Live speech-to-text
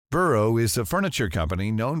Burrow is a furniture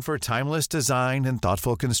company known for timeless design and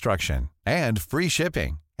thoughtful construction, and free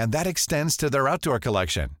shipping, and that extends to their outdoor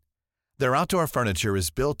collection. Their outdoor furniture is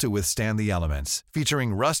built to withstand the elements,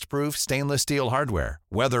 featuring rust-proof stainless steel hardware,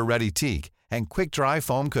 weather-ready teak, and quick-dry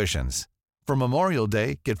foam cushions. For Memorial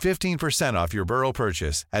Day, get 15% off your Burrow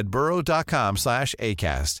purchase at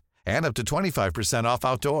burrow.com/ACAST and up to 25% off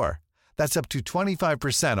outdoor. That's up to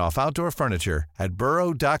 25% off outdoor furniture at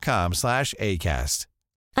burrow.com/ACAST.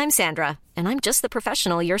 I'm Sandra, and I'm just the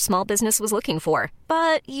professional your small business was looking for.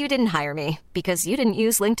 But you didn't hire me because you didn't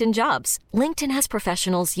use LinkedIn Jobs. LinkedIn has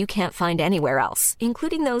professionals you can't find anywhere else,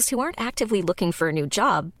 including those who aren't actively looking for a new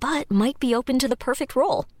job, but might be open to the perfect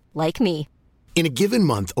role, like me. In a given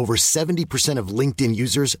month, over 70% of LinkedIn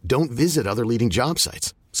users don't visit other leading job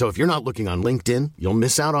sites. So if you're not looking on LinkedIn, you'll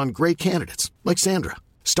miss out on great candidates like Sandra.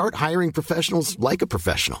 Start hiring professionals like a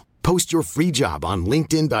professional. Post your free job on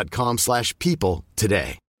linkedin.com/people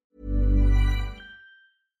today.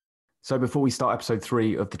 So before we start episode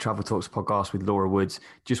 3 of the Travel Talks podcast with Laura Woods,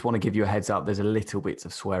 just want to give you a heads up. There's a little bit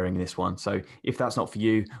of swearing in this one. So if that's not for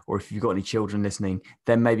you, or if you've got any children listening,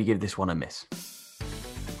 then maybe give this one a miss.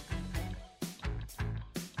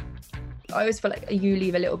 I always feel like you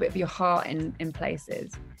leave a little bit of your heart in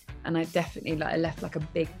places. And I definitely I left like a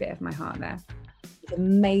big bit of my heart there.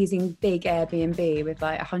 Amazing big Airbnb with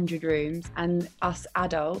like 100 rooms, and us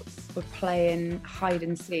adults were playing hide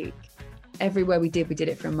and seek. Everywhere we did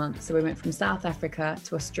it for a month. So we went from South Africa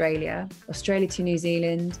to Australia to New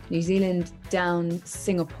Zealand down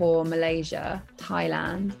Singapore, Malaysia,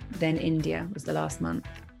 Thailand, then India was the last month.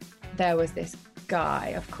 There was this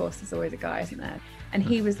guy, of course there's always a guy, isn't there? And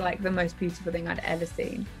he was like the most beautiful thing I'd ever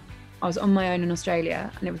seen. I was on my own in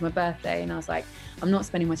Australia and it was my birthday, and I was like, I'm not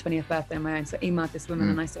spending my 20th birthday on my own. So I emailed this woman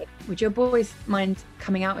and I said, would your boys mind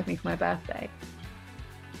coming out with me for my birthday?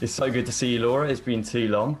 It's so good to see you, Laura. It's been too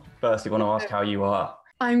long. Firstly, I want to ask how you are.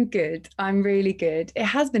 I'm good. I'm really good. It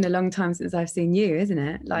has been a long time since I've seen you, isn't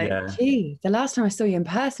it? Gee, the last time I saw you in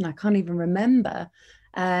person, I can't even remember.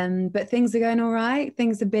 But things are going all right.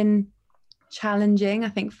 Things have been challenging, I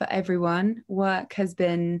think, for everyone. Work has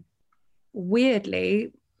been,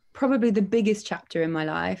 weirdly, probably the biggest chapter in my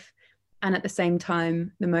life, and at the same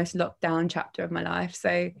time the most locked down chapter of my life.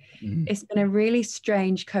 So it's been a really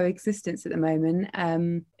strange coexistence at the moment.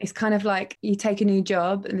 It's kind of like you take a new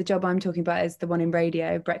job, and the job I'm talking about is the one in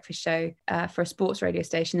radio, breakfast show for a sports radio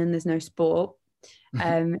station, and there's no sport.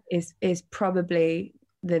 Is probably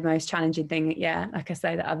the most challenging thing, like I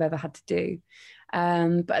say, that I've ever had to do.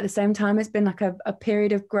 But at the same time, it's been like a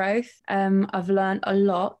period of growth. I've learned a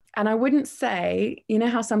lot. And I wouldn't say, you know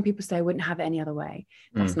how some people say I wouldn't have it any other way.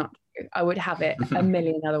 That's not true. I would have it a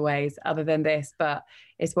million other ways other than this, but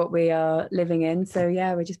it's what we are living in. So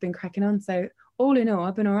yeah, we've just been cracking on. So all in all,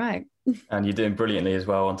 I've been all right. And you're doing brilliantly as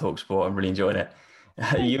well on TalkSport. I'm really enjoying it.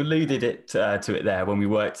 You alluded to it there when we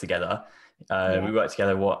worked together. We worked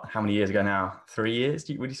together, how many years ago now? 3 years,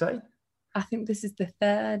 would you say? I think this is the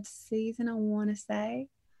 3rd season, I want to say.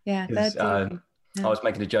 Yeah, 3rd season. I was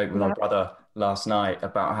making a joke with my brother last night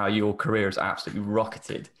about how your career has absolutely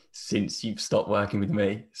rocketed since you've stopped working with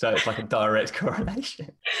me. So it's like a direct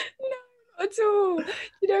correlation. No, not at all.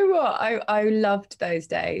 You know what? I loved those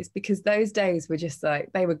days, because those days were just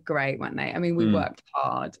like, they were great, weren't they? I mean, we worked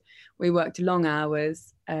hard. We worked long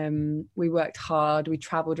hours. We worked hard. We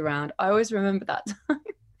traveled around. I always remember that time.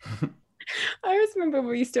 I always remember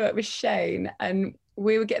we used to work with Shane, and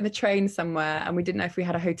we were getting the train somewhere and we didn't know if we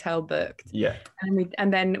had a hotel booked. Yeah.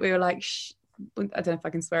 And then we were like, I don't know if I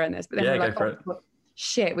can swear on this, but then we were like,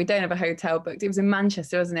 shit, we don't have a hotel booked. It was in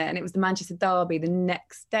Manchester, wasn't it? And it was the Manchester Derby the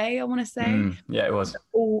next day, I want to say. Yeah, it was.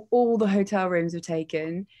 All the hotel rooms were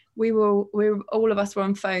taken. We were all of us were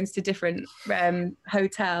on phones to different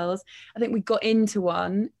hotels. I think we got into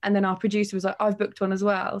one, and then our producer was like, I've booked one as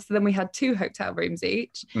well. So then we had 2 hotel rooms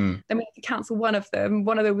each. Then we had to cancel one of them.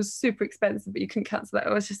 One of them was super expensive, but you couldn't cancel that.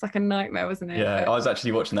 It was just like a nightmare, wasn't it? Yeah, I was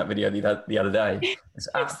actually watching that video the other day. It's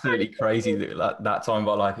absolutely crazy that time of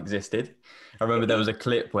our life existed. I remember there was a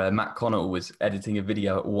clip where Matt Connell was editing a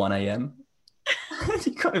video at 1 a.m.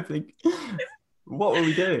 You kind of think, what were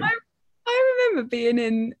we doing? I remember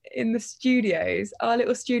being in the studios, our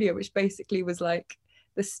little studio, which basically was like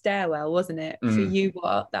the stairwell, wasn't it? For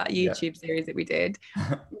that YouTube series that we did.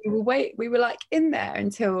 We were like in there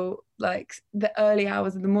until like the early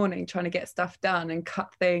hours of the morning trying to get stuff done and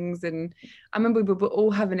cut things. And I remember we were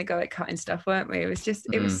all having a go at cutting stuff, weren't we? It was just,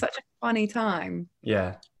 it was such a funny time.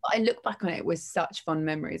 Yeah. I look back on it with such fond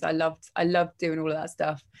memories. I loved doing all of that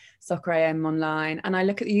stuff, Soccer AM online. And I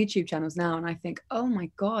look at the YouTube channels now and I think, oh my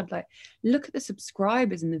God, like look at the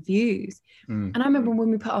subscribers and the views. And I remember when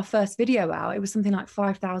we put our first video out, it was something like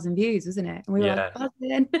 5,000 views, wasn't it? And we were like,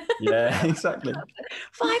 buzzing. Yeah, exactly.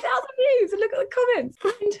 5,000 views, and look at the comments.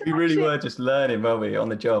 We really were just learning, weren't we, on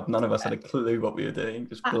the job? None of us had a clue what we were doing,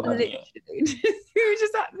 just blagging it. We were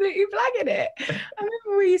just absolutely blagging it. I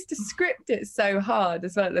remember we used to script it so hard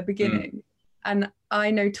as well at the beginning. And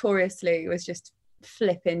I notoriously was just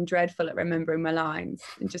flipping dreadful at remembering my lines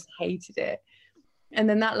and just hated it. And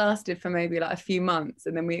then that lasted for maybe like a few months,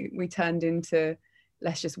 and then we turned into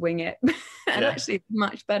let's just wing it. And actually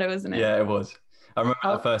much better, wasn't it? Yeah, it was. I remember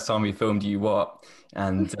the first time we filmed You What,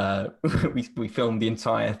 and we filmed the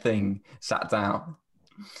entire thing, sat down,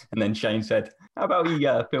 and then Shane said, how about we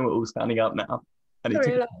film it all standing up now? And it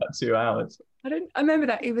took about 2 hours. I remember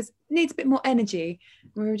that. It needs a bit more energy.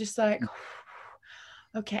 And we were just like,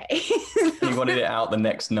 okay. He wanted it out the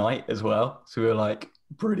next night as well. So we were like,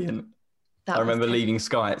 brilliant. I remember leaving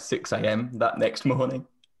Sky at 6 a.m. that next morning.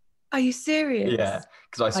 Are you serious? Yeah,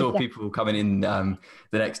 because I saw people coming in the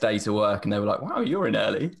next day to work, and they were like, wow, you're in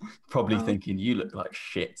early. Probably thinking, you look like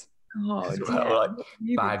shit. Oh, like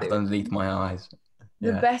bagged underneath my eyes.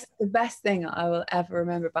 Yeah. The best thing I will ever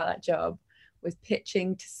remember about that job was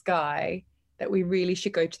pitching to Sky that we really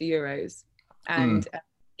should go to the Euros. And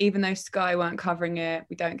even though Sky weren't covering it,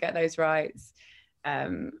 we don't get those rights.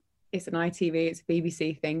 It's an ITV, it's a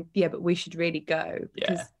BBC thing. Yeah, but we should really go.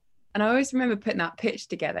 And I always remember putting that pitch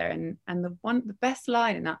together, and the best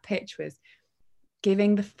line in that pitch was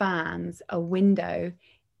giving the fans a window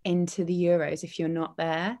into the Euros if you're not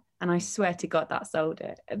there. And I swear to God, that sold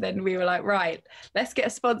it. And then we were like, right, let's get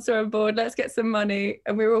a sponsor on board. Let's get some money.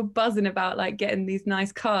 And we were all buzzing about like getting these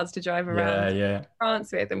nice cars to drive around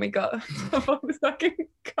France with. And we got a Volkswagen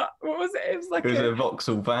car. What was it? It was a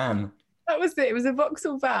Vauxhall van. That was it. It was a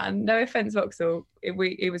Vauxhall van. No offense, Vauxhall.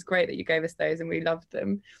 It was great that you gave us those and we loved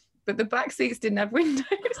them. But the back seats didn't have windows.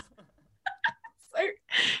 So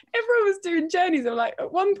everyone was doing journeys of like,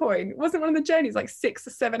 at one point, wasn't one of the journeys like 6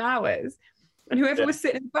 or 7 hours? And whoever was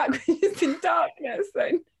sitting in the back was just in darkness.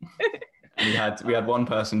 Then we had one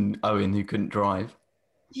person, Owen, who couldn't drive.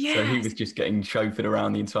 Yeah. So he was just getting chauffeured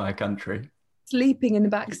around the entire country. Sleeping in the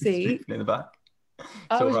back seat. Sleeping in the back.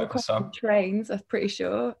 I was requesting trains, I'm pretty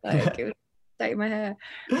sure. Like it was state my hair.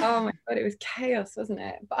 Oh my God, it was chaos, wasn't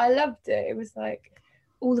it? But I loved it. It was like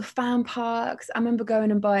all the fan parks. I remember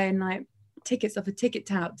going and buying like tickets off a ticket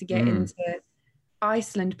tout to get into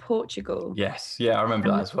Iceland, Portugal. Yes, yeah, I remember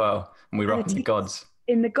that as well. And we were up in the gods.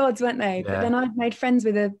 In the gods, weren't they? Yeah. But then I'd made friends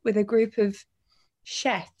with a group of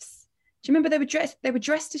chefs. Do you remember they were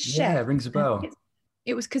dressed as chefs? Yeah, it rings a bell.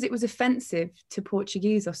 It was because it was offensive to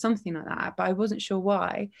Portuguese or something like that, but I wasn't sure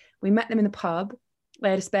why. We met them in the pub. They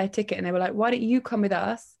had a spare ticket and they were like, why don't you come with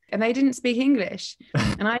us? And they didn't speak English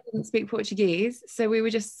and I didn't speak Portuguese. So we were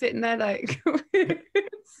just sitting there like,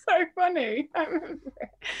 it's so funny. I remember it.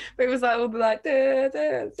 But it was like all the like, da,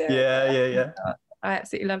 da, da. Yeah. I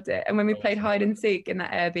absolutely loved it. And when we played hide and seek in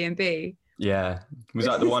that Airbnb. Yeah. Was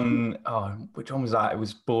that the one, which one was that? It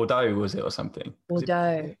was Bordeaux, was it, or something?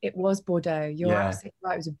 Bordeaux. It was Bordeaux. You're absolutely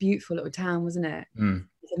right. It was a beautiful little town, wasn't it? Mm.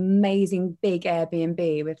 It's an amazing big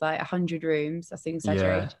Airbnb with like 100 rooms, I think,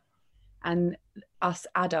 exaggeration. Yeah. And us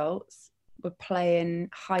adults were playing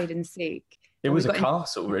hide and seek. It was a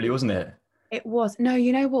castle, really, wasn't it? It was. No,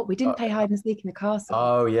 you know what? We didn't play hide and seek in the castle.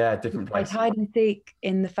 Oh, yeah, different place. We played hide and seek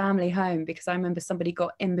in the family home because I remember somebody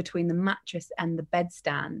got in between the mattress and the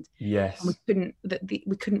bedstand. Yes. And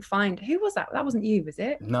we couldn't find. Who was that? That wasn't you, was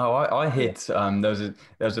it? No, I hid. There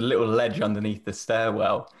was a little ledge underneath the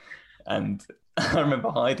stairwell, and I remember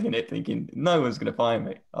hiding in it thinking, no one's going to find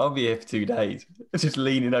me. I'll be here for 2 days. Just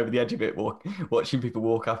leaning over the edge of it, watching people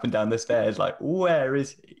walk up and down the stairs like, where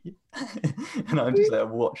is he? And I'm just there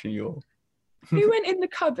watching you all. Who went in the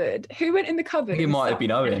cupboard? He might have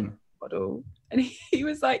been Owen. And he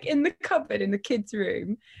was like in the cupboard in the kids'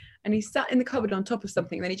 room. And he sat in the cupboard on top of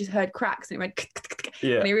something. And then he just heard cracks and it went,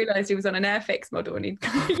 and he realised he was on an Airfix model and he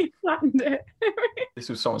flattened it. This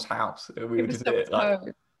was someone's house. We were just there, like...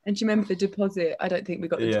 And do you remember the deposit? I don't think we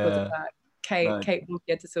got the deposit back. Kate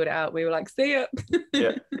had to sort it out. We were like, see ya.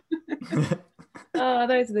 Yeah. Oh,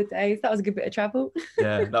 those are the days. That was a good bit of travel.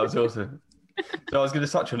 Yeah, that was awesome. So I was going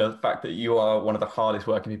to touch on the fact that you are one of the hardest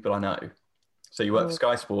working people I know. So you work for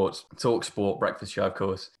Sky Sports, Talk Sport, Breakfast Show, of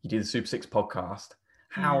course. You do the Super 6 podcast.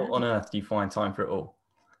 How on earth do you find time for it all?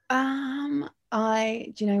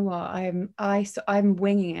 Do you know what? I'm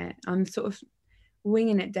winging it. I'm sort of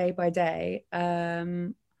winging it day by day.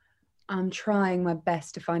 I'm trying my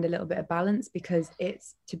best to find a little bit of balance because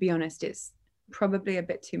to be honest, it's probably a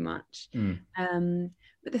bit too much.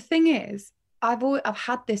 But the thing is, I've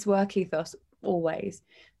had this work ethos always.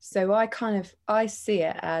 So I see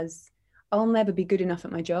it as I'll never be good enough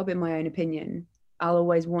at my job, in my own opinion. I'll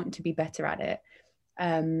always want to be better at it.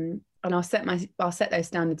 And I'll set those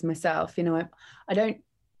standards myself. You know, I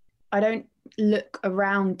don't look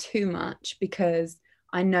around too much because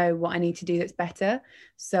I know what I need to do that's better.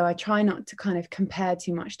 So I try not to kind of compare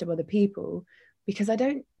too much to other people, because I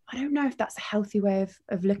don't know if that's a healthy way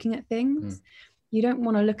of looking at things. You don't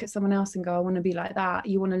want to look at someone else and go, I want to be like that.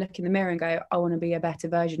 You want to look in the mirror and go, I want to be a better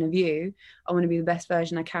version of you. I want to be the best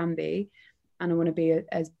version I can be. And I want to be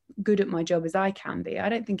as good at my job as I can be. I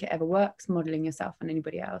don't think it ever works modeling yourself on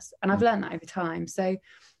anybody else. And I've learned that over time. So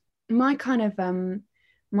my kind of,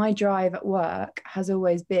 my drive at work has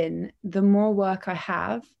always been, the more work I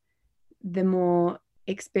have, the more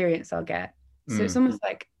experience I'll get. So it's almost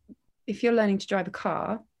like if you're learning to drive a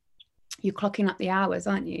car, you're clocking up the hours,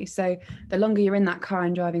 aren't you? So the longer you're in that car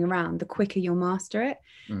and driving around, the quicker you'll master it.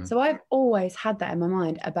 So I've always had that in my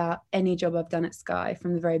mind about any job I've done at Sky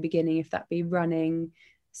from the very beginning, if that be running,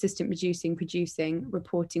 assistant producing,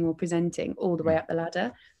 reporting or presenting, all the way up the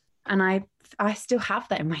ladder. And I still have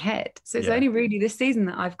that in my head. So it's only really this season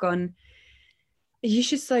that I've gone, you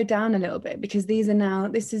should slow down a little bit, because this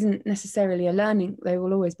isn't necessarily a learning, they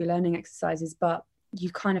will always be learning exercises, but you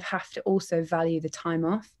kind of have to also value the time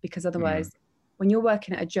off, because otherwise when you're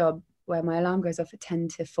working at a job where my alarm goes off at 10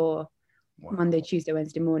 to 4, Monday, Tuesday,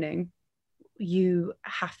 Wednesday morning, you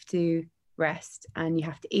have to rest and you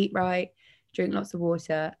have to eat right, drink lots of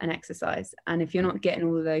water and exercise. And if you're not getting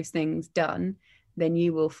all of those things done, then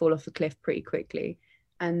you will fall off the cliff pretty quickly.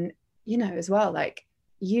 And, you know, as well, like,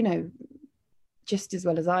 you know, just as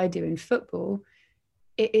well as I do in football,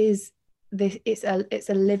 it's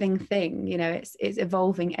a living thing, you know, it's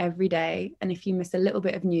evolving every day. And if you miss a little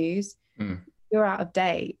bit of news, you're out of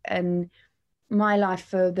date. And my life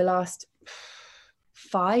for the last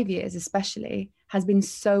 5 years especially has been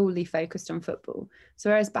solely focused on football.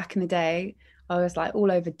 So whereas back in the day I was like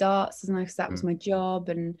all over darts, because that was my job,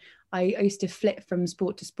 and I used to flip from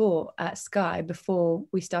sport to sport at Sky before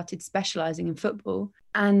we started specialising in football.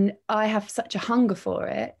 And I have such a hunger for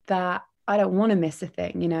it that I don't want to miss a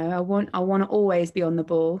thing, you know. I want to always be on the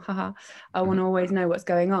ball. I want to always know what's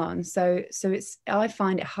going on. So I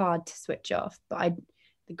find it hard to switch off, but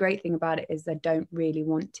the great thing about it is I don't really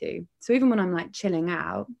want to. So even when I'm like chilling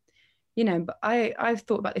out, you know, but I've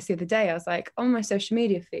thought about this the other day. I was like, on my social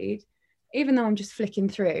media feed, even though I'm just flicking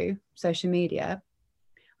through social media,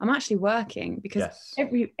 I'm actually working, because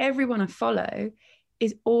everyone I follow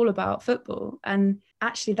is all about football. And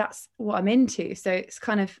actually that's what I'm into. So it's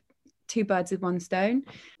kind of two birds with one stone.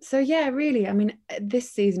 So yeah, really, I mean, this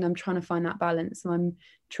season I'm trying to find that balance. So I'm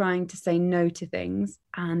trying to say no to things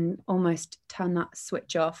and almost turn that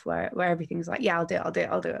switch off where everything's like, yeah, I'll do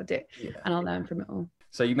it. Yeah. And I'll learn from it all.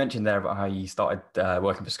 So you mentioned there about how you started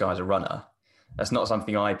working for Sky as a runner. That's not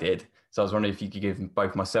something I did. So I was wondering if you could give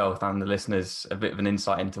both myself and the listeners a bit of an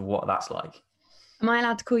insight into what that's like. Am I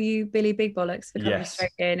allowed to call you Billy Big Bollocks for coming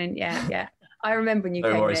straight in? And yeah. I remember when you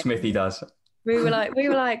came in. Don't worry, Smithy does. We were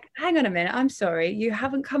like, hang on a minute, I'm sorry, you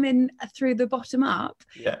haven't come in through the bottom up?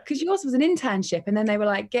 Yeah. Because yours was an internship, and then they were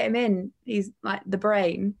like, get him in, he's like the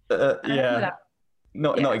brain.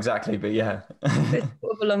 Not exactly, but yeah. It's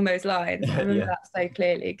sort of along those lines. I remember that so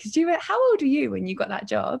clearly. Because how old were you when you got that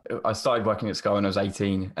job? I started working at Sky when I was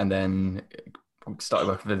 18, and then started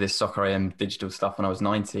working for this Soccer AM digital stuff when I was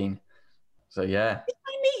 19. So yeah. Did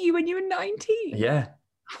I meet you when you were 19? Yeah.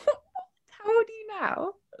 How old are you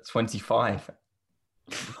now? 25.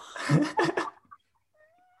 When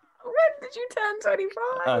did you turn 25?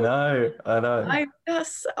 I know.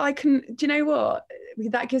 Do you know what?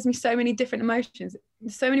 That gives me so many different emotions.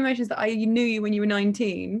 So many emotions that I knew you when you were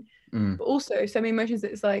 19, but also so many emotions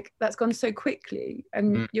that it's like, that's gone so quickly,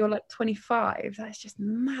 and you're like 25. That's just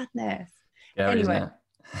madness. Yeah, anyway.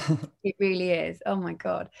 It really is. Oh my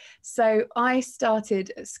God. So I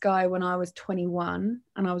started at Sky when I was 21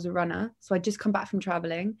 and I was a runner. So I'd just come back from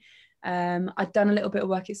traveling. I'd done a little bit of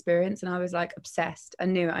work experience and I was like obsessed. I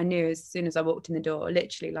knew as soon as I walked in the door,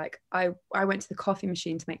 literally, like I went to the coffee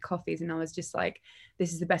machine to make coffees and I was just like,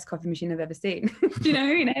 this is the best coffee machine I've ever seen.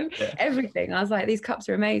 Everything. I was like, these cups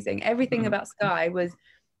are amazing. Everything about Sky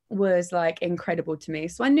was like incredible to me.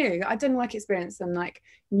 So I knew I'd done work experience on like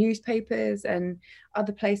newspapers and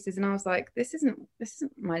other places, and I was like, this isn't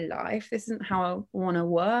my life, this isn't how I want to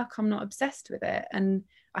work, I'm not obsessed with it. And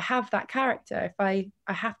I have that character. If I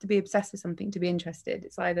have to be obsessed with something to be interested.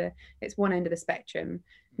 It's one end of the spectrum,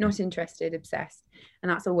 not interested, obsessed. And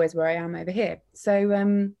that's always where I am over here.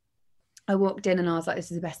 So I walked in and I was like,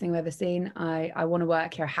 this is the best thing I've ever seen. I want to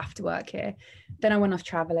work here. I have to work here. Then I went off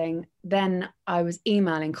traveling. Then I was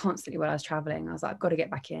emailing constantly while I was traveling. I was like, I've got to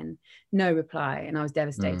get back in. No reply. And I was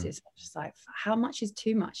devastated. So I was just like, how much is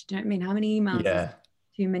too much? Do you know what I mean? How many emails is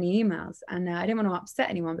too many emails? And I didn't want to upset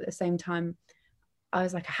anyone, but at the same time, I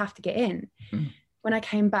was like, I have to get in. When I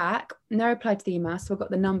came back, no reply to the email. So I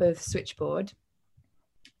got the number of the switchboard.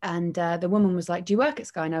 And the woman was like, do you work at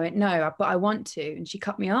Sky? And I went, no, but I want to. And she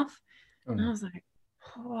cut me off. And I was like,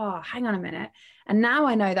 oh, hang on a minute. And now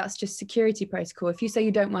I know that's just security protocol. If you say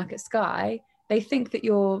you don't work at Sky, they think that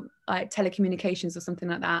you're like telecommunications or something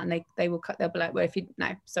like that. And they'll be like, well,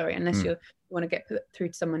 unless you want to get put through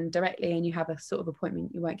to someone directly and you have a sort of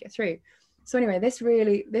appointment, you won't get through. So anyway, this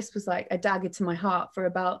was like a dagger to my heart for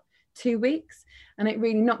about 2 weeks. And it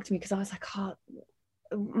really knocked me because I was like, oh,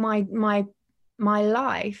 my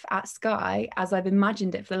life at Sky, as I've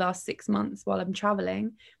imagined it for the last 6 months while I'm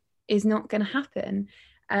traveling, is not going to happen.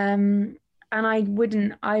 And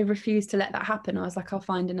I refused to let that happen. I was like, I'll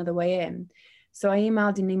find another way in. So I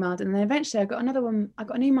emailed, and then eventually I got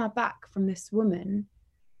an email back from this woman.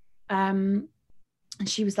 And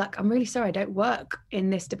she was like, I'm really sorry, I don't work in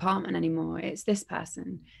this department anymore. It's this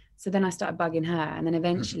person. So then I started bugging her. And then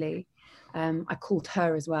eventually I called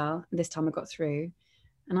her as well. And this time I got through.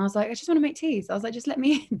 And I was like, I just want to make teas. I was like, just let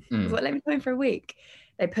me in. I was like, let me come in for a week.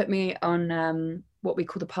 They put me on what we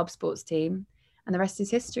call the pub sports team. And the rest is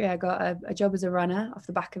history. I got a job as a runner off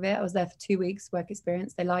the back of it. I was there for 2 weeks, work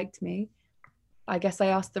experience. They liked me. I guess I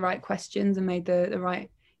asked the right questions and made the right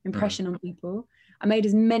impression on people. I made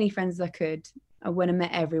as many friends as I could. I went and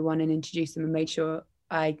met everyone and introduced them and made sure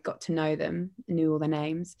I got to know them, knew all their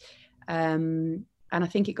names. And I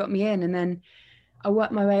think it got me in. And then I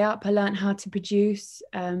worked my way up. I learned how to produce.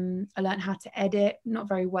 I learned how to edit, not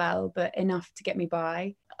very well, but enough to get me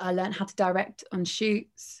by. I learned how to direct on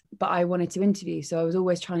shoots, but I wanted to interview. So I was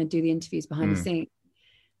always trying to do the interviews behind the scenes.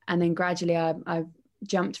 And then gradually I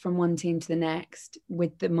jumped from one team to the next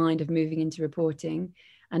with the mind of moving into reporting.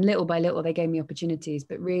 And little by little, they gave me opportunities.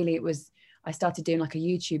 But really I started doing like a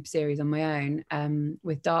YouTube series on my own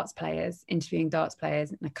with darts players, interviewing darts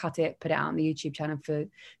players. And I put it out on the YouTube channel for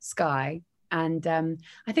Sky. And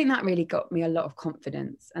I think that really got me a lot of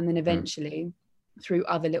confidence. And then eventually, through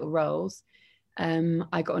other little roles,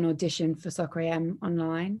 I got an audition for Soccer AM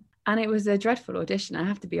online. And it was a dreadful audition, I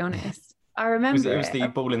have to be honest. I remember it was the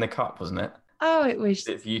ball in the cup, wasn't it? Oh, it was.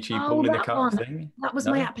 It's the YouTube ball in the cup thing? That was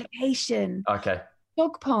my application. Okay.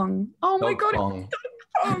 Dog pong. Oh my God. Dog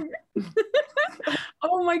pong.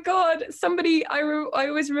 Oh my God. Somebody, I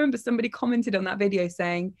always remember somebody commented on that video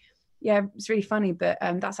saying, yeah, it's really funny, but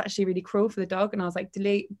that's actually really cruel for the dog. And I was like,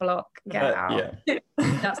 delete, block, get out. Yeah.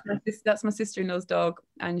 That's my sister-in-law's dog,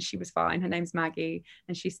 and she was fine. Her name's Maggie,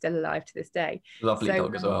 and she's still alive to this day. Lovely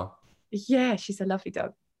dog as well. Yeah, she's a lovely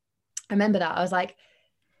dog. I remember that.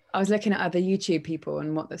 I was looking at other YouTube people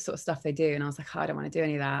and what the sort of stuff they do, and I was like, oh, I don't want to do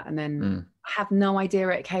any of that. And then I have no idea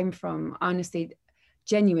where it came from. Honestly,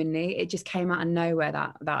 genuinely, it just came out of nowhere,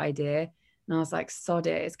 that idea. And I was like, sod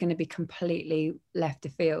it, it's going to be completely left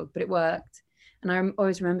of field, but it worked. And I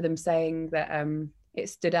always remember them saying that it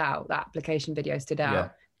stood out, that application video stood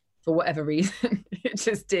out for whatever reason. It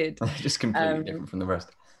just did. Just completely different from the rest.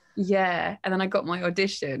 Yeah. And then I got my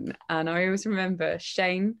audition, and I always remember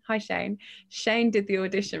Shane. Hi, Shane. Shane did the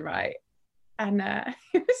audition, right? And it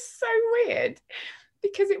was so weird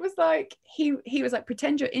because it was like, he was like,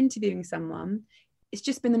 pretend you're interviewing someone. It's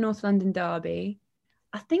just been the North London derby.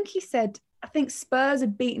 I think Spurs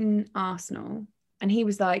had beaten Arsenal, and he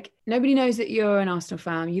was like, nobody knows that you're an Arsenal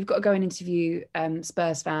fan. You've got to go and interview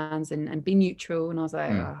Spurs fans and be neutral. And I was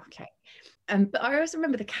like, oh, okay. But I also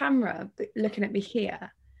remember the camera looking at me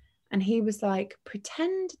here, and he was like,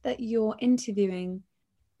 pretend that you're interviewing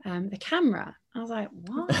the camera. I was like,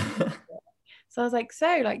 what? So I was like,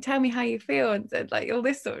 tell me how you feel, and said like all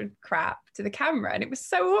this sort of crap to the camera. And it was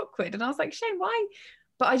so awkward. And I was like, Shane, why?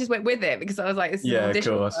 But I just went with it because I was like, this is an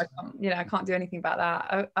audition. Of course. So I can't do anything about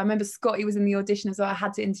that. I remember Scotty was in the audition as well. I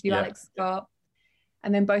had to interview Alex Scott.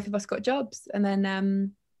 And then both of us got jobs. And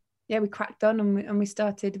then, we cracked on and we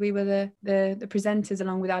started. We were the presenters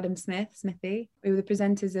along with Adam Smithy. We were the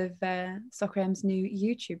presenters of Soccer M's new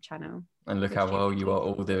YouTube channel. And look how well you are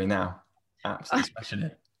all doing now. Absolutely smashing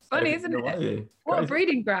it. Funny, isn't it? What a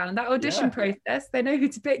breeding ground. That audition process. They know who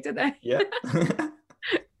to pick, don't they? Yeah.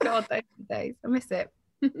 God, those days. I miss it.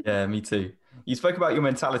 Yeah, me too. You spoke about your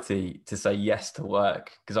mentality to say yes to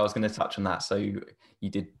work, because I was going to touch on that. So you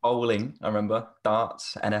did bowling, I remember,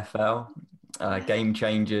 darts, NFL, game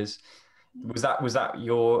changers. Was that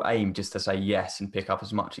your aim, just to say yes and pick up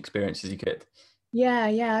as much experience as you could? Yeah.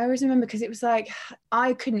 I always remember, because it was like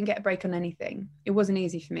I couldn't get a break on anything. It wasn't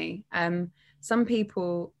easy for me. Some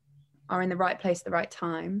people are in the right place at the right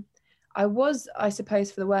time. I was, I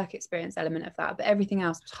suppose, for the work experience element of that, but everything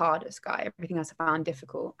else was hard at Sky. Everything else I found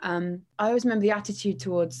difficult. I always remember the attitude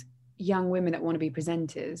towards young women that want to be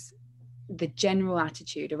presenters. The general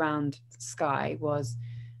attitude around Sky was,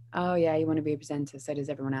 oh yeah, you want to be a presenter, so does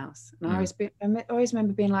everyone else. And I always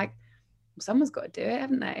remember being like, well, someone's got to do it,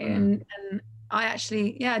 haven't they? And I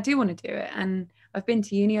actually, I do want to do it. And I've been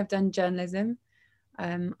to uni, I've done journalism.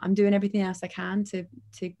 I'm doing everything else I can to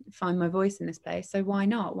find my voice in this place. So why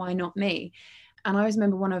not? Why not me? And I always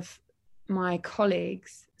remember one of my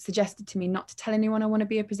colleagues suggested to me not to tell anyone I want to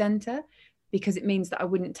be a presenter, because it means that I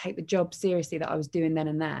wouldn't take the job seriously that I was doing then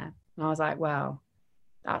and there. And I was like, well,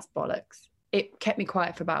 that's bollocks. It kept me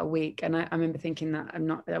quiet for about a week. And I remember thinking that I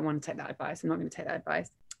don't want to take that advice. I'm not going to take that advice.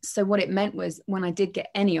 So what it meant was, when I did get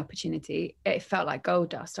any opportunity, it felt like gold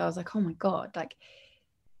dust. I was like, oh my God, like,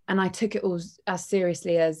 and I took it all as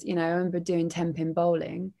seriously as, I remember doing 10-pin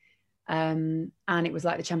bowling, and it was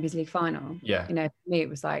like the Champions League final. Yeah. For me, it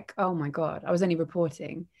was like, oh my God, I was only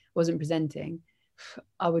reporting, wasn't presenting.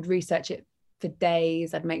 I would research it for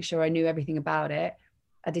days. I'd make sure I knew everything about it.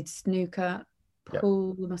 I did snooker,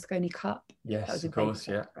 pool, the Mosconi Cup. Yes, that was of course,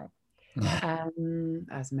 yeah. That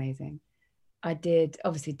was amazing. I did,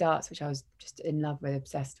 obviously, darts, which I was just in love with,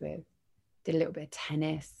 obsessed with. Did a little bit of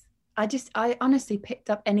tennis. I honestly picked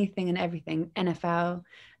up anything and everything. NFL,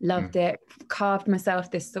 loved it. Carved myself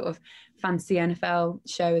this sort of fancy NFL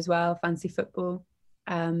show as well, fancy football.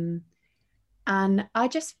 And I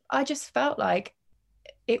just felt like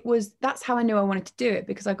that's how I knew I wanted to do it,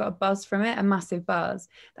 because I got a buzz from it, a massive buzz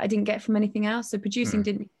that I didn't get from anything else. So producing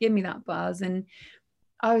didn't give me that buzz. And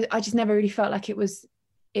I just never really felt like it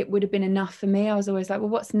would have been enough for me. I was always like, well,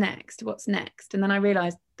 what's next? And then I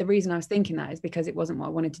realized the reason I was thinking that is because it wasn't what I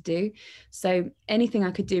wanted to do. So anything I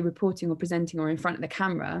could do, reporting or presenting or in front of the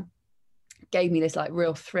camera, gave me this like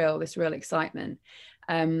real thrill, this real excitement.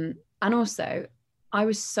 And also, I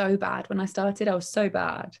was so bad when I started. I was so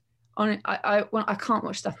bad. I can't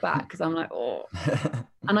watch stuff back because I'm like, oh.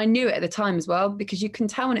 And I knew it at the time as well, because you can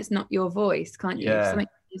tell when it's not your voice, can't you? Yeah. Something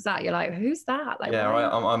is that, you're like, who's that? Like, yeah, right.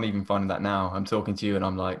 I'm even finding that now. I'm talking to you and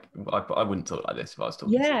I'm like, I wouldn't talk like this if I was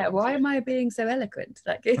talking to you. Why am I being so eloquent?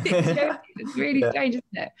 Like, it's really strange, isn't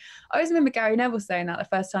it? I always remember Gary Neville saying that the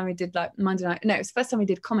first time we did like Monday night. No, it was the first time we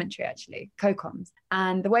did commentary, actually, co-coms.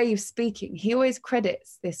 And the way he was speaking, he always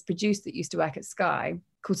credits this producer that used to work at Sky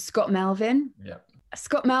called Scott Melvin. Yeah.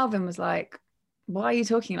 Scott Melvin was like, why are you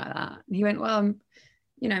talking like that? And he went, well,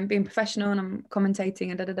 I'm being professional and I'm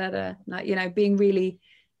commentating and like, being really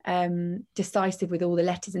decisive with all the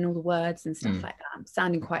letters and all the words and stuff like that,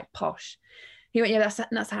 sounding quite posh. He went, yeah, that's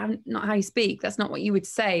not how you speak. That's not what you would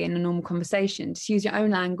say in a normal conversation. Just use your own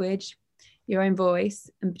language, your own voice,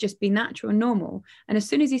 and just be natural and normal. And as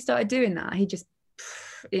soon as he started doing that, he just,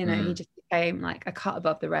 he just became like a cut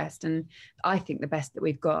above the rest. And I think the best that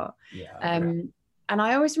we've got. And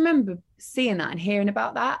I always remember seeing that and hearing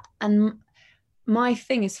about that. And my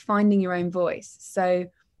thing is finding your own voice. So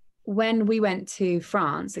when we went to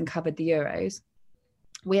France and covered the Euros,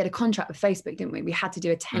 we had a contract with Facebook, didn't we? We had to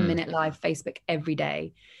do a 10-minute live Facebook every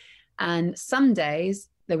day. And some days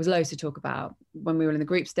there was loads to talk about when we were in the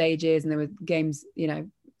group stages and there were games,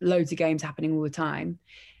 loads of games happening all the time.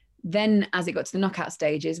 Then as it got to the knockout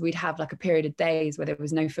stages, we'd have like a period of days where there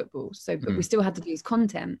was no football. So, but we still had to use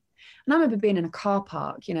content. And I remember being in a car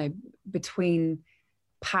park, between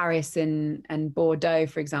Paris and Bordeaux,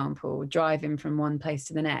 for example, driving from one place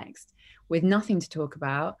to the next with nothing to talk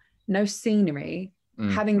about, no scenery,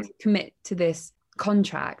 having to commit to this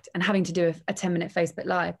contract and having to do a 10-minute Facebook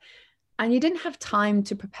Live. And you didn't have time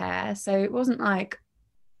to prepare. So it wasn't like,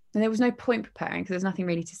 and there was no point preparing because there's nothing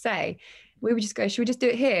really to say. We would just go, should we just do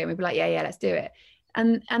it here? And we'd be like, yeah, let's do it.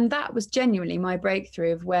 And that was genuinely my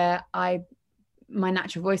breakthrough of where my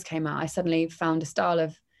natural voice came out. I suddenly found a style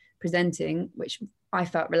of presenting, which I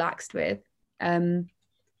felt relaxed with. And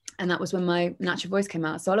that was when my natural voice came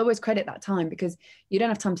out. So I'll always credit that time because you don't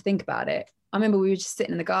have time to think about it. I remember we were just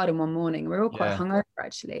sitting in the garden one morning. We were all quite hungover,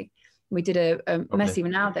 actually. We did a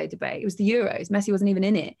Messi-Ronaldo debate. It was the Euros. Messi wasn't even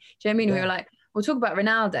in it. Do you know what I mean? Yeah. We were like, we'll talk about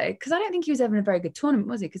Ronaldo, because I don't think he was ever in a very good tournament,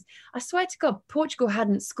 was he? Because I swear to God, Portugal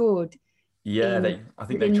hadn't scored. Yeah, I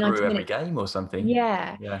think they drew every game or something.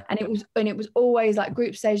 Yeah. And it was always like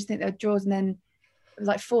group stage. I think there were draws, and then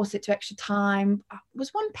like force it to extra time.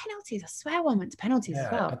 Was one penalties? I swear one went to penalties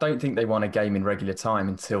as well. I don't think they won a game in regular time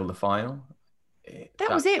until the final. That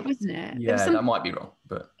was it, wasn't it? Yeah, that might be wrong,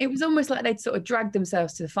 but it was almost like they'd sort of dragged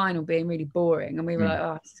themselves to the final being really boring, and we were like,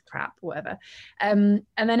 oh, this is crap, whatever. And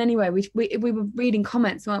then anyway, we were reading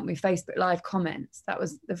comments, weren't we? Facebook Live comments. That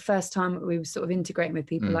was the first time we were sort of integrating with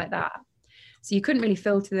people like that. So you couldn't really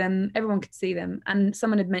filter them. Everyone could see them. And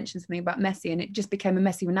someone had mentioned something about Messi, and it just became a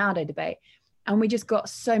Messi Ronaldo debate. And we just got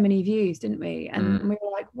so many views, didn't we? And we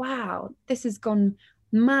were like, wow, this has gone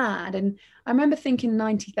mad. And I remember thinking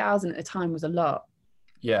 90,000 at the time was a lot.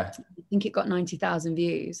 Yeah. I think it got 90,000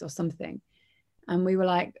 views or something. And we were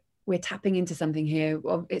like, we're tapping into something here.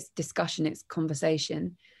 Well, it's discussion, it's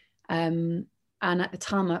conversation. And at the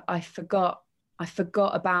time I forgot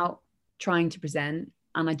about trying to present,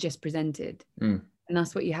 and I just presented. And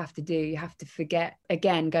that's what you have to do. You have to forget,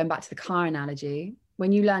 again, going back to the car analogy,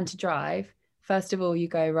 when you learn to drive, first of all, you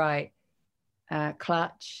go, right,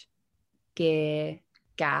 clutch, gear,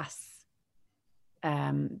 gas,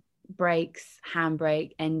 brakes,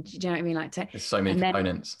 handbrake, and do you know what I mean? Like, there's so many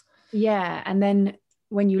components. Yeah. And then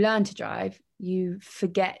when you learn to drive, you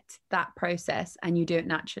forget that process and you do it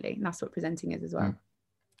naturally. And that's what presenting is as well.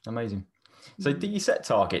 Amazing. So do you set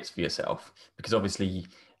targets for yourself? Because obviously,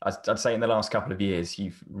 I'd say in the last couple of years,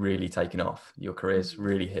 you've really taken off. Your career's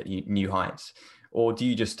really hit new heights. Or do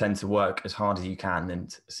you just tend to work as hard as you can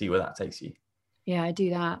and see where that takes you? Yeah, I do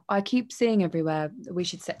that. I keep seeing everywhere that we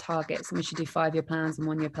should set targets and we should do 5-year plans and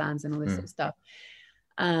 1-year plans and all this sort of stuff.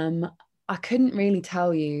 I couldn't really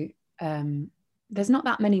tell you. There's not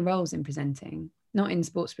that many roles in presenting, not in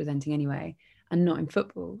sports presenting anyway, and not in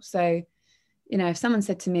football. So, you know, if someone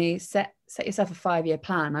said to me, set yourself a 5-year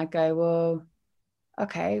plan, I'd go, well,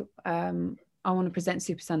 okay, I want to present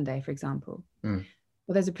Super Sunday, for example. Well,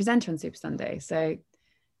 there's a presenter on Super Sunday. So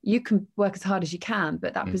you can work as hard as you can,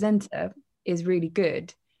 but that presenter is really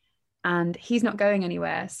good and he's not going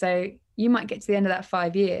anywhere. So you might get to the end of that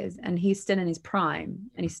 5 years and he's still in his prime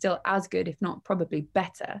and he's still as good, if not probably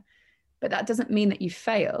better. But that doesn't mean that you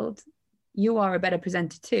failed. You are a better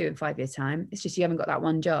presenter too in 5 years' time. It's just you haven't got that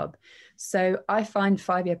one job. So I find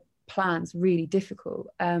 5-year plans really difficult.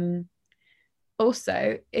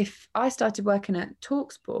 Also, if I started working at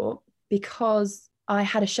TalkSport because I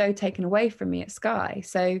had a show taken away from me at Sky.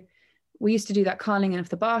 So we used to do that Carling and Off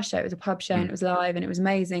the Bar show. It was a pub show and it was live and it was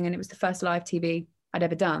amazing. And it was the first live TV I'd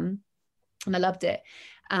ever done. And I loved it.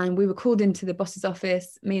 And we were called into the boss's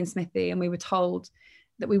office, me and Smithy, and we were told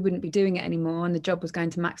that we wouldn't be doing it anymore. And the job was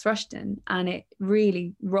going to Max Rushton. And it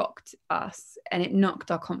really rocked us and it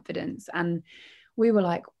knocked our confidence. And we were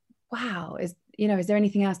like, wow, is there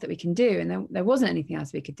anything else that we can do? And there wasn't anything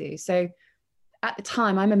else we could do. So at the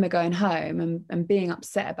time, I remember going home and being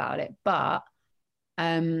upset about it. But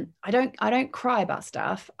I don't cry about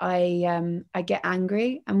stuff. I get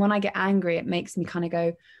angry. And when I get angry, it makes me kind of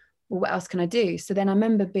go, well, what else can I do? So then I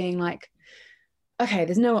remember being like, okay,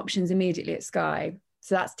 there's no options immediately at Sky.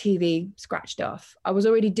 So that's TV scratched off. I was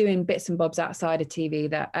already doing bits and bobs outside of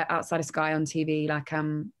TV, outside of Sky on TV, like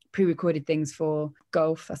pre-recorded things for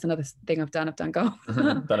golf. That's another thing I've done. I've done golf.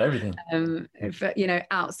 Done everything. For,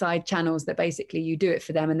 outside channels that basically you do it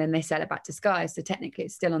for them and then they sell it back to Sky. So technically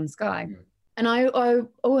it's still on Sky. And I have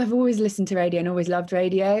always listened to radio and always loved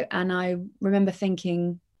radio. And I remember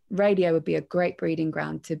thinking radio would be a great breeding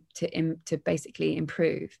ground to basically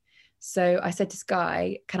improve. So I said to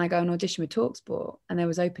Sky, can I go and audition with TalkSport? And there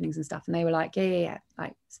was openings and stuff. And they were like, yeah,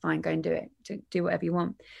 like, it's fine, go and do it. Do whatever you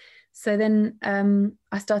want. So then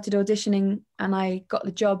I started auditioning and I got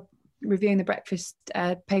the job reviewing the breakfast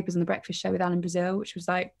papers on the breakfast show with Alan Brazil, which was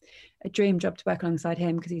like a dream job to work alongside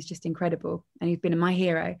him because he's just incredible. And he's been my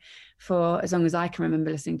hero for as long as I can remember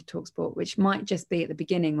listening to TalkSport, which might just be at the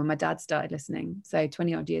beginning when my dad started listening. So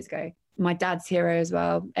 20 odd years ago. My dad's hero as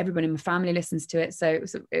well. Everyone in my family listens to it. So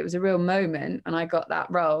it was a real moment. And I got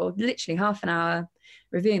that role, literally half an hour,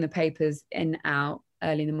 reviewing the papers in and out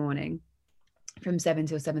early in the morning from 7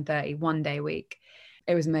 till 7:30, 1 day a week.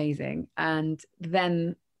 It was amazing. And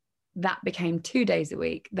then that became 2 days a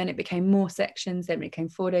week. Then it became more sections. Then it became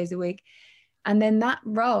 4 days a week. And then that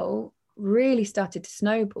role really started to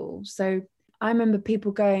snowball. So I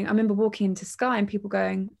remember walking into Sky and people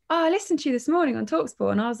going, oh, I listened to you this morning on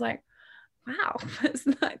TalkSport. And I was like, wow,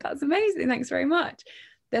 that's amazing. Thanks very much.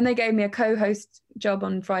 Then they gave me a co-host job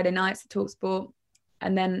on Friday nights at TalkSport.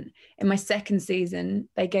 And then in my second season,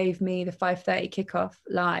 they gave me the 5:30 kickoff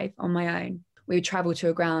live on my own. We would travel to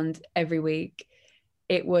a ground every week.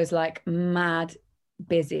 It was like mad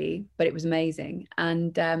busy, but it was amazing.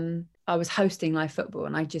 And I was hosting live football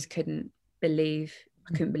and I just couldn't believe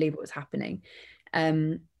what was happening.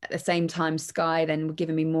 At the same time, Sky then were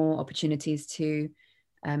giving me more opportunities to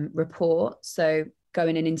report. So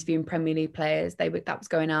going and interviewing Premier League players, that was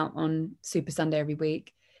going out on Super Sunday every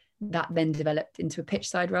week. That then developed into a pitch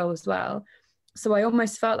side role as well. So I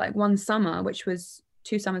almost felt like one summer, which was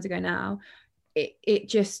 2 summers ago now, it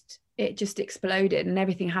just exploded and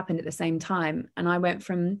everything happened at the same time. And I went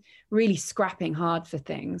from really scrapping hard for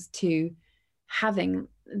things to having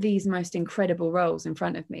these most incredible roles in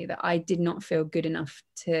front of me that I did not feel good enough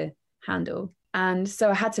to handle. And so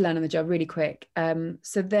I had to learn on the job really quick.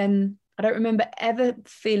 So then I don't remember ever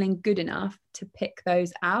feeling good enough to pick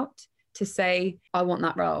those out to say, I want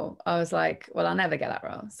that role. I was like, well, I'll never get that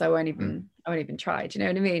role. So I won't even try. Do you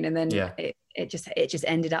know what I mean? And then it just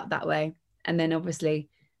ended up that way. And then obviously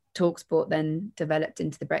TalkSport then developed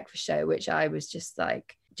into the breakfast show, which I was just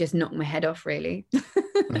knocked my head off, really.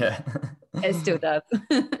 Yeah. It still does.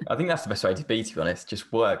 I think that's the best way to be honest.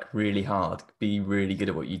 Just work really hard, be really good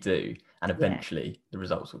at what you do, and eventually the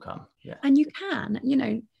results will come. Yeah. And you can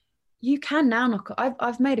now knock.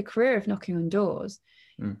 I've made a career of knocking on doors.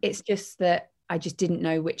 It's just that I just didn't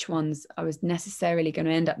know which ones I was necessarily going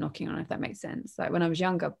to end up knocking on, if that makes sense. Like when I was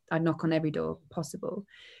younger, I'd knock on every door possible.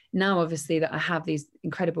 Now, obviously, that I have these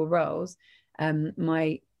incredible roles,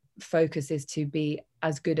 my focus is to be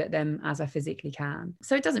as good at them as I physically can.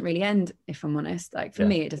 So it doesn't really end, if I'm honest. Like for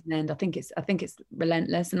me, it doesn't end. I think it's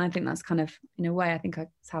relentless, and I think that's kind of, in a way, I think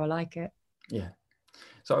that's how I like it. Yeah.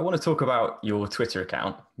 So I want to talk about your Twitter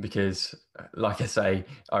account because, like I say,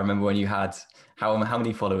 I remember when you had how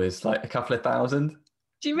many followers? Like a couple of thousand.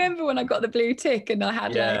 Do you remember when I got the blue tick and I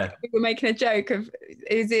had we were making a joke of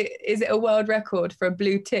is it a world record for a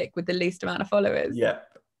blue tick with the least amount of followers? Yeah.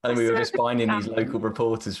 And we were just finding these local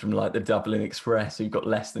reporters from like the Dublin Express who got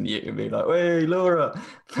less than you and be like, hey, Laura,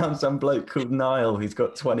 found some bloke called Niall who's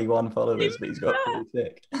got 21 followers, but he's got a blue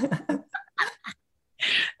tick.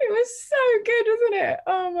 It was so good, wasn't it?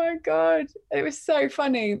 Oh my God. It was so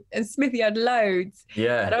funny. And Smithy had loads.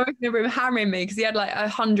 Yeah. And I always remember him hammering me because he had like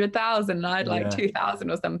 100,000 and I had like 2,000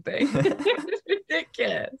 or something. It was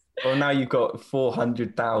ridiculous. Well, now you've got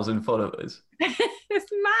 400,000 followers.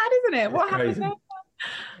 It's mad, isn't it? What happened there?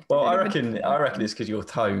 Well, I reckon it's because your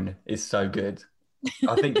tone is so good.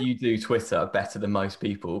 I think you do Twitter better than most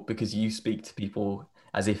people because you speak to people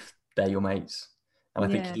as if they're your mates. And I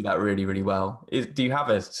think you do that really, really well. Do you have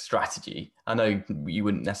a strategy? I know you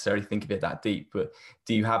wouldn't necessarily think of it that deep, but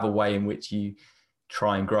do you have a way in which you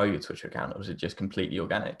try and grow your Twitter account, or is it just completely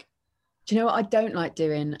organic? Do you know what I don't like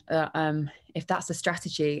doing? If that's a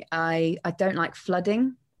strategy, I don't like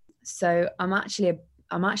flooding. So I'm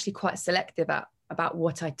actually quite selective about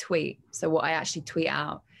what I tweet. So what I actually tweet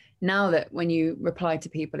out. Now that when you reply to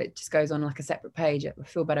people, it just goes on like a separate page. I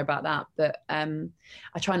feel better about that. But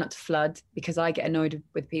I try not to flood because I get annoyed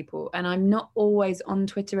with people. And I'm not always on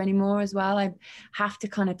Twitter anymore as well. I have to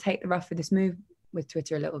kind of take the rough with the smooth with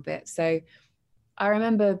Twitter a little bit. So I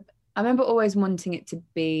remember always wanting it to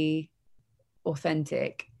be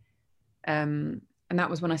authentic. And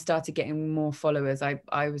that was when I started getting more followers.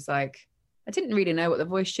 I was like, I didn't really know what the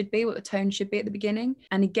voice should be, what the tone should be at the beginning.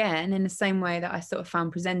 And again, in the same way that I sort of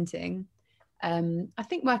found presenting, I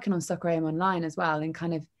think working on Soccer AM Online as well and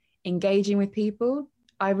kind of engaging with people,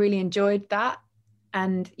 I really enjoyed that.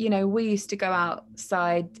 And, we used to go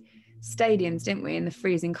outside stadiums, didn't we, in the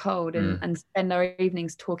freezing cold and spend our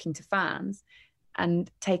evenings talking to fans and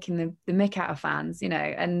taking the mick out of fans,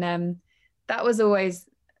 and that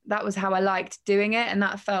was how I liked doing it. And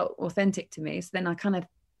that felt authentic to me. So then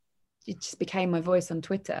it just became my voice on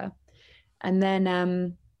Twitter. And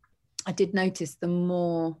then I did notice the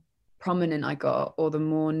more prominent I got or the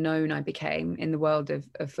more known I became in the world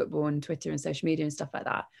of football and Twitter and social media and stuff like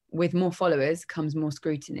that, with more followers comes more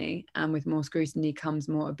scrutiny, and with more scrutiny comes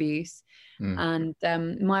more abuse. And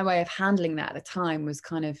my way of handling that at the time was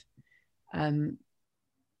kind of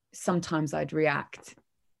sometimes I'd react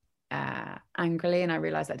angrily and I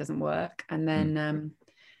realized that doesn't work. And then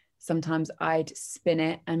sometimes I'd spin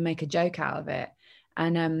it and make a joke out of it.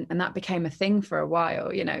 And that became a thing for a while,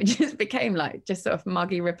 it just became like just sort of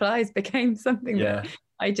muggy replies became something that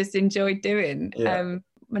I just enjoyed doing.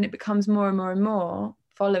 When it becomes more and more and more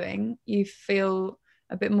following, you feel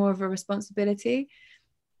a bit more of a responsibility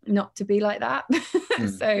not to be like that.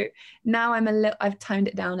 So now I've toned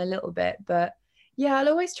it down a little bit, but I'll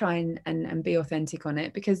always try and be authentic on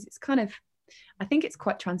it because it's kind of, I think it's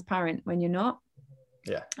quite transparent when you're not.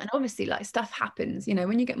 Yeah. And obviously like stuff happens,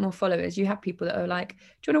 when you get more followers, you have people that are like,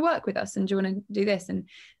 do you want to work with us? And do you want to do this? And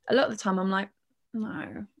a lot of the time I'm like,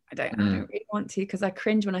 no, I don't really want to, because I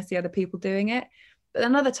cringe when I see other people doing it. But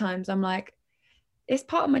then other times I'm like, it's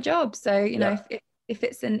part of my job. So, if if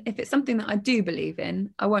it's something that I do believe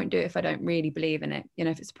in, I won't do it if I don't really believe in it. You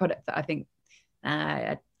know, if it's a product that I think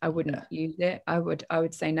I wouldn't use it, I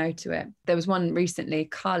would say no to it. There was one recently,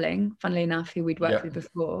 Carling, funnily enough, who we'd worked with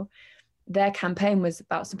before. Their campaign was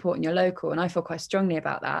about supporting your local, and I feel quite strongly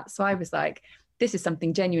about that. So I was like, this is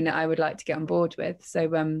something genuine that I would like to get on board with.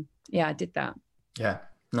 So yeah, I did that. Yeah,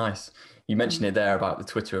 nice. You mentioned it there about the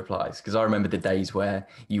Twitter replies, because I remember the days where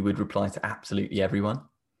you would reply to absolutely everyone,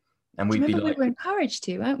 and we'd be like, we were encouraged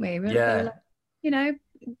to, weren't we? We were like, you know,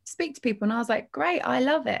 speak to people, and I was like, great, I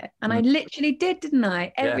love it. And I literally did, didn't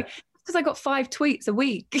I? Because I got 5 tweets a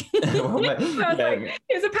week. Well, like,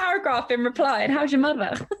 here's a paragraph in reply, and how's your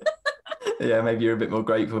mother? Yeah, maybe you're a bit more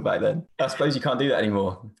grateful back then. I suppose you can't do that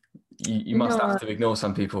anymore. You must have to ignore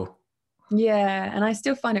some people. Yeah, and I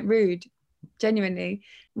still find it rude, genuinely.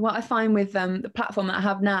 What I find with the platform that I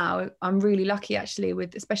have now, I'm really lucky actually,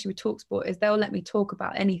 especially with TalkSport, is they'll let me talk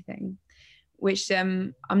about anything, which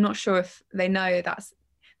I'm not sure if they know that's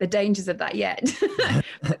the dangers of that yet.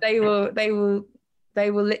 But they will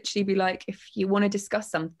literally be like, if you want to discuss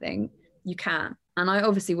something, you can. And I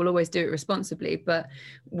obviously will always do it responsibly, but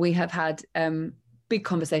we have had big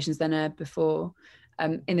conversations then before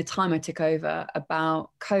in the time I took over about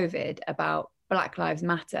COVID, about Black Lives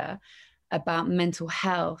Matter, about mental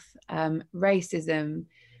health, racism,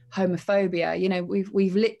 homophobia. You know,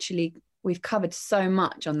 we've covered so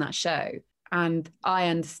much on that show, and I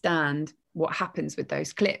understand what happens with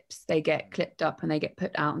those clips. They get clipped up and they get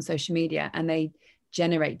put out on social media, and they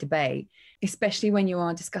generate debate, especially when you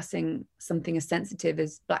are discussing something as sensitive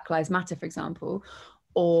as Black Lives Matter, for example,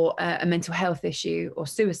 or a mental health issue or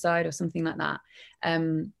suicide or something like that.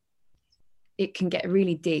 It can get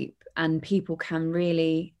really deep, and people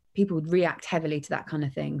react heavily to that kind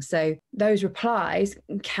of thing. So those replies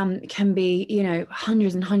can be, you know,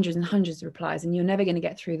 hundreds and hundreds and hundreds of replies, and you're never going to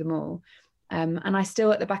get through them all. And I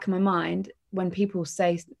still, at the back of my mind, when people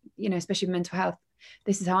say, you know, especially with mental health,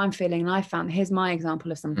 this is how I'm feeling, and I found, here's my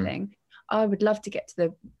example of something. I would love to get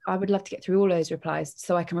through all those replies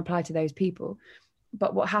so I can reply to those people.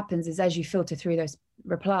 But what happens is, as you filter through those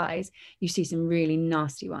replies, you see some really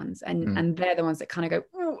nasty ones, and they're the ones that kind of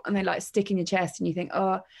go, ooh, and they like stick in your chest, and you think,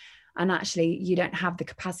 oh, and actually you don't have the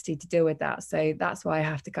capacity to deal with that. So that's why I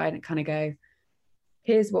have to kind of go,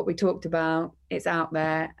 here's what we talked about, it's out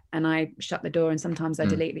there, and I shut the door, and sometimes I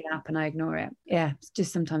delete the app and I ignore it. Yeah,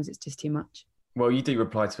 sometimes it's just too much. Well, you do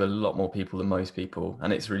reply to a lot more people than most people,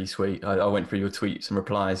 and it's really sweet. I went through your tweets and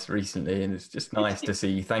replies recently, and it's just nice to see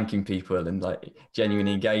you thanking people and like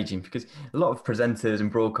genuinely engaging, because a lot of presenters and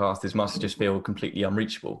broadcasters must just feel completely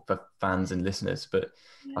unreachable for fans and listeners. But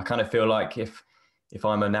I kind of feel like if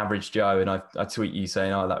I'm an average Joe and I tweet you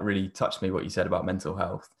saying, oh, that really touched me what you said about mental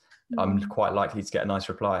health, I'm quite likely to get a nice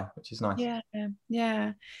reply, which is nice.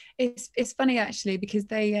 Yeah. It's funny actually, because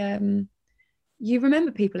they you remember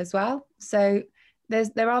people as well. So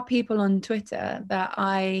there are people on Twitter that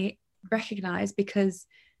I recognize because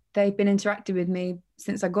they've been interacting with me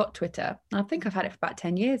since I got Twitter. I think I've had it for about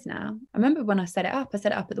 10 years now. I remember when I set it up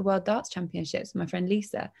at the World Darts Championships with my friend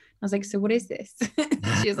Lisa. I was like, so what is this?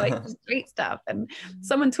 She was like, just tweet stuff. And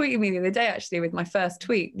someone tweeted me the other day, actually, with my first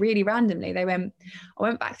tweet, really randomly. I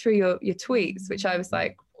went back through your tweets, which I was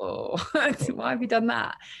like, oh, why have you done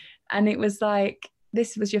that? And it was like,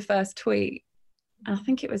 this was your first tweet. And I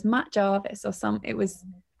think it was Matt Jarvis or it was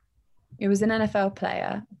an NFL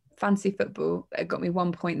player, fantasy football, that got me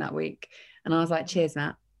 1 point that week. And I was like, cheers,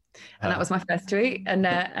 Matt. And that was my first tweet. And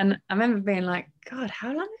I remember being like, God, how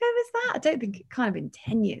long ago was that? I don't think it kind of been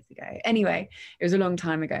 10 years ago. Anyway, it was a long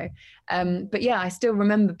time ago. But yeah, I still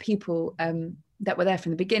remember people that were there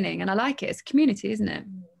from the beginning. And I like it. It's a community, isn't it?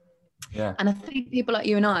 Yeah. And I think people like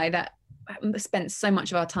you and I that spent so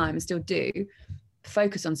much of our time and still do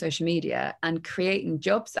focus on social media and creating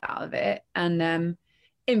jobs out of it, and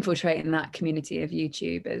infiltrating that community of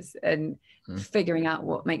YouTubers and figuring out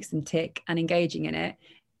what makes them tick and engaging in it.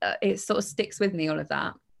 It sort of sticks with me, all of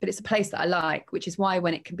that. But it's a place that I like, which is why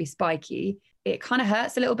when it can be spiky, it kind of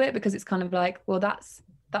hurts a little bit, because it's kind of like, well, that's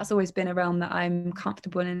always been a realm that I'm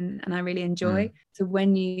comfortable in and I really enjoy. So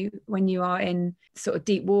when you are in sort of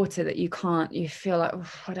deep water that you feel like, oh,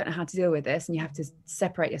 I don't know how to deal with this, and you have to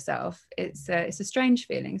separate yourself, it's a strange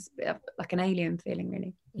feeling. It's a bit like an alien feeling,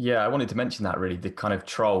 really. Yeah, I wanted to mention that, really, the kind of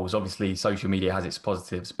trolls. Obviously, social media has its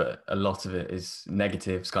positives, but a lot of it is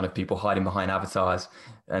negatives, kind of people hiding behind avatars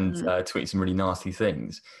and tweeting some really nasty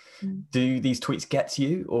things. Do these tweets get to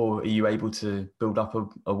you, or are you able to build up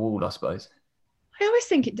a wall, I suppose? I always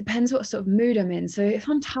think it depends what sort of mood I'm in. So if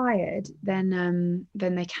I'm tired, then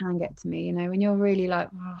they can get to me. You know, when you're really like,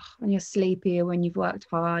 when you're sleepy, or when you've worked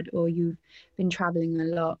hard, or you've been traveling a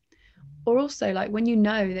lot, Or also like when you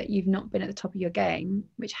know that you've not been at the top of your game,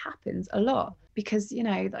 which happens a lot, because, you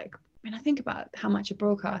know, like when I think about how much I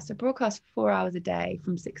broadcast 4 hours a day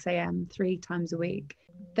from 6 a.m. 3 times a week.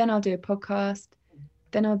 Then I'll do a podcast.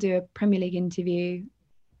 Then I'll do a Premier League interview.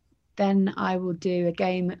 Then I will do a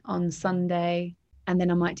game on Sunday. And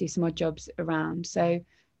then I might do some odd jobs around. So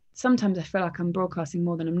sometimes I feel like I'm broadcasting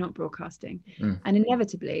more than I'm not broadcasting. And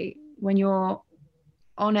inevitably, when you're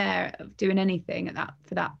on air doing anything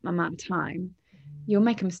for that amount of time, you'll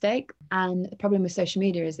make a mistake. And the problem with social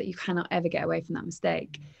media is that you cannot ever get away from that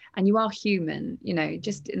mistake. And you are human, you know,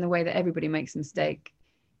 just in the way that everybody makes a mistake.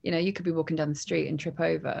 You know, you could be walking down the street and trip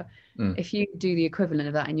over. If you do the equivalent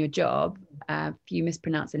of that in your job, if you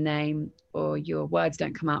mispronounce a name, or your words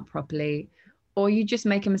don't come out properly, or you just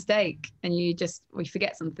make a mistake and you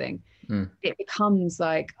forget something, it becomes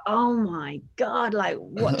like, oh my God, like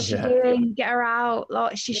what's she doing? Get her out.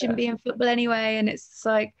 Like, she shouldn't be in football anyway. And it's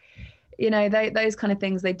like, you know, those kind of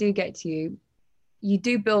things, they do get to you. You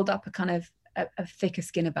do build up a kind of a thicker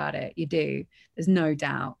skin about it. You do. There's no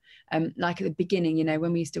doubt. Like at the beginning, you know,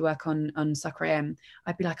 when we used to work on Soccer AM,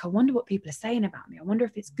 I'd be like, I wonder what people are saying about me. I wonder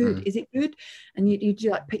if it's good. Is it good? And you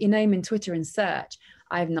like put your name in Twitter and search.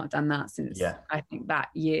 I have not done that since I think that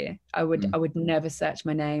year. I would never search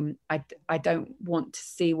my name. I don't want to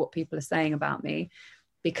see what people are saying about me,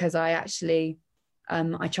 because I actually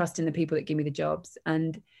I trust in the people that give me the jobs.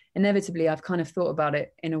 And inevitably, I've kind of thought about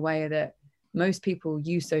it in a way that most people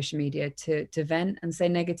use social media to vent and say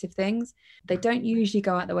negative things. They don't usually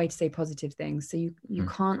go out the way to say positive things. So you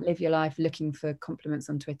can't live your life looking for compliments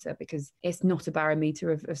on Twitter, because it's not a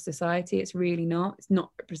barometer of society. It's really not. It's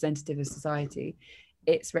not representative of society.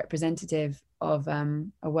 It's representative of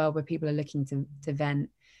a world where people are looking to vent.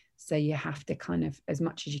 So you have to kind of, as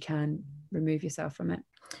much as you can, remove yourself from it.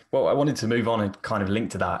 Well, I wanted to move on and kind of link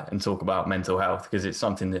to that and talk about mental health, because it's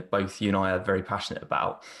something that both you and I are very passionate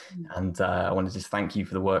about. And I wanted to just thank you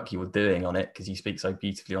for the work you were doing on it, because you speak so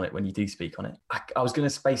beautifully on it when you do speak on it. I was going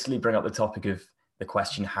to basically bring up the topic of the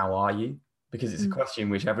question, how are you? Because it's a question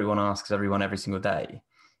which everyone asks everyone every single day.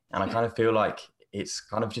 And I kind of feel like it's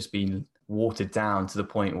kind of just been watered down to the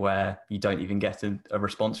point where you don't even get a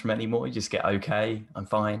response from it anymore. You just get, okay, I'm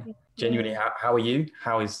fine. Genuinely, how are you?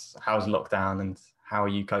 How's lockdown, and how are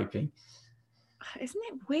you coping? Isn't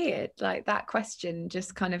it weird, like that question,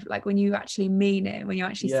 just kind of like when you actually mean it, when you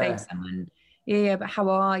actually say to someone, but how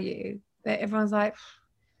are you? But everyone's like,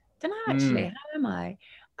 I don't know, actually, how am I?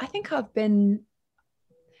 I think I've been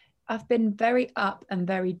very up and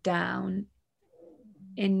very down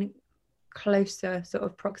in closer sort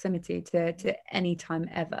of proximity to any time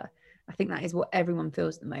ever. I think that is what everyone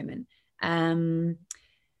feels at the moment.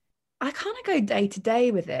 I kind of go day to day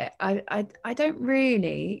with it. I don't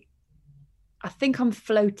really, I think I'm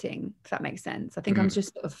floating, if that makes sense. I think I'm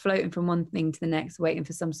just sort of floating from one thing to the next, waiting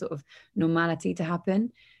for some sort of normality to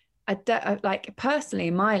happen. I like personally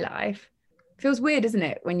in my life, it feels weird, isn't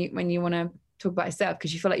it? When you want to talk about yourself,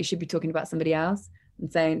 because you feel like you should be talking about somebody else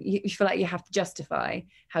and saying, you feel like you have to justify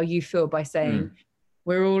how you feel by saying,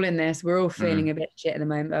 we're all in this, we're all feeling a bit shit at the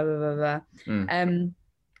moment, blah, blah, blah, blah.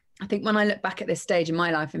 I think when I look back at this stage in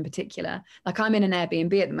my life in particular, like I'm in an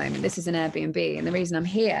Airbnb at the moment. This is an Airbnb. And the reason I'm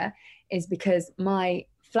here is because my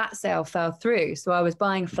flat sale fell through. So I was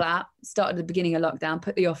buying a flat, started at the beginning of lockdown,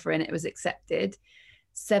 put the offer in, it was accepted.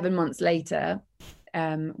 7 months later,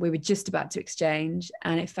 we were just about to exchange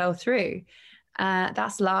and it fell through.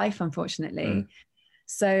 That's life, unfortunately.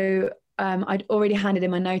 So I'd already handed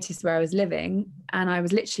in my notice where I was living and I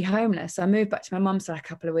was literally homeless. So I moved back to my mum's for a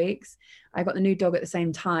couple of weeks. I got the new dog at the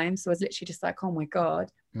same time. So I was literally just like, oh my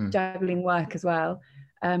God, juggling work as well.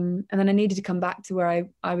 And then I needed to come back to where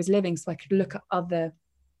I was living so I could look at other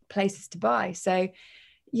places to buy. So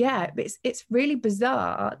yeah, it's really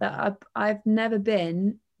bizarre that I've never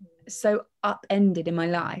been so upended in my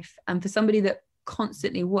life. And for somebody that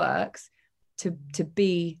constantly works to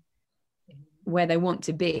be where they want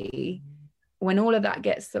to be, when all of that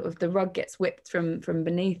gets sort of, the rug gets whipped from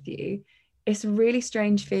beneath you, it's a really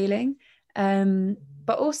strange feeling.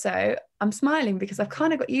 But also I'm smiling because I've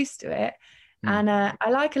kind of got used to it. And I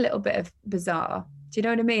like a little bit of bizarre. Do you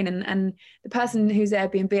know what I mean? And the person whose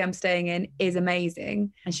Airbnb I'm staying in is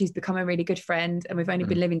amazing. And she's become a really good friend. And we've only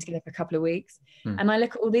been living together for a couple of weeks. And I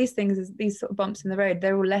look at all these things as these sort of bumps in the road.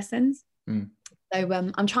 They're all lessons. So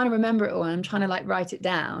I'm trying to remember it all, and I'm trying to like write it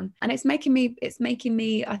down. And it's making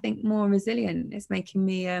me, I think, more resilient. It's making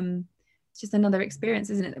me, it's just another experience,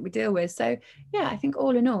 isn't it, that we deal with. So yeah, I think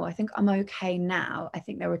all in all, I think I'm okay now. I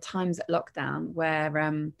think there were times at lockdown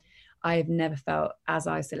where I've never felt as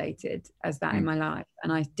isolated as that in my life.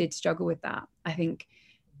 And I did struggle with that. I think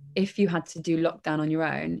if you had to do lockdown on your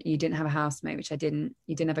own, you didn't have a housemate, which I didn't,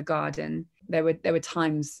 you didn't have a garden, there were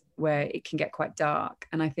times where it can get quite dark.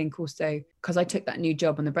 And I think also because I took that new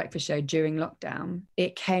job on the breakfast show during lockdown,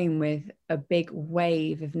 it came with a big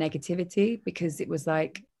wave of negativity, because it was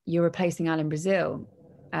like, you're replacing Alan Brazil,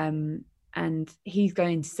 and he's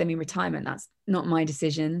going into semi-retirement. That's not my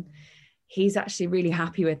decision. He's actually really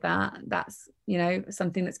happy with that. That's, you know,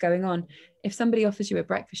 something that's going on. If somebody offers you a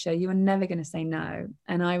breakfast show, you are never going to say no.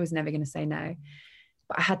 And I was never going to say no.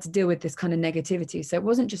 But I had to deal with this kind of negativity. So it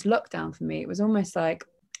wasn't just lockdown for me. It was almost like,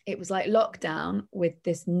 it was like lockdown with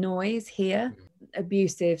this noise here,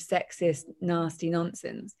 abusive, sexist, nasty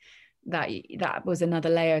nonsense. That was another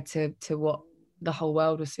layer to what the whole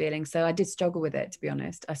world was feeling. So I did struggle with it, to be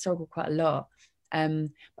honest. I struggled quite a lot. I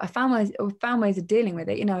found ways of dealing with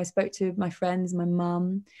it. You know, I spoke to my friends, my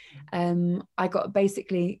mum. I got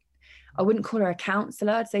basically, I wouldn't call her a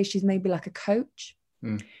counselor. I'd say she's maybe like a coach.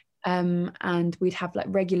 And we'd have like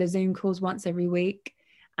regular Zoom calls once every week.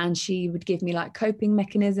 And she would give me like coping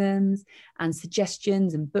mechanisms and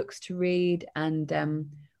suggestions and books to read and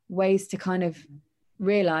ways to kind of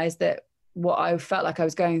realize that what I felt like I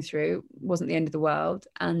was going through wasn't the end of the world,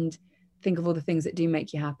 and think of all the things that do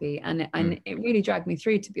make you happy. And it really dragged me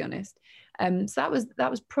through, to be honest. So that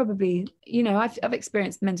was probably, you know, I've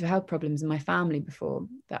experienced mental health problems in my family before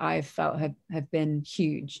that I've felt have been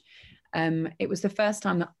huge. It was the first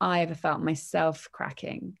time that I ever felt myself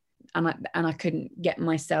cracking, and I couldn't get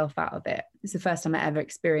myself out of it. It's the first time I ever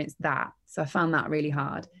experienced that. So I found that really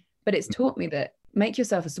hard. But it's taught me that make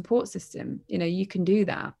yourself a support system. You know, you can do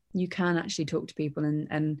that. You can actually talk to people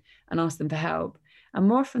and ask them for help. And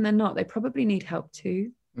more often than not, they probably need help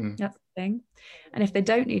too. That's the thing. And if they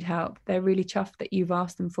don't need help, they're really chuffed that you've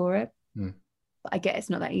asked them for it. But I get it's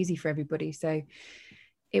not that easy for everybody. So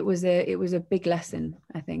it was a big lesson,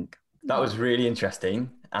 I think. That was really interesting.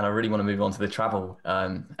 And I really want to move on to the travel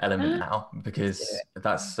element now, because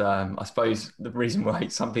that's, I suppose, the reason why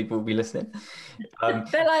some people will be listening.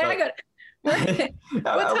 They're like, what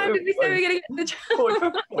time did we say we were going to get to the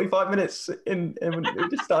travel? 45 minutes in, and we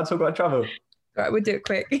just started talking about travel. Right, we'll do it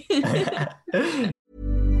quick.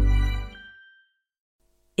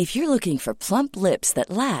 If you're looking for plump lips that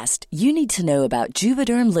last, you need to know about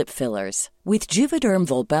Juvederm lip fillers. With Juvederm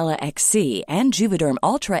Volbella XC and Juvederm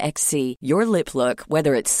Ultra XC, your lip look,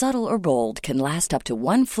 whether it's subtle or bold, can last up to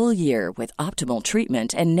 1 full year with optimal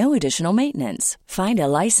treatment and no additional maintenance. Find a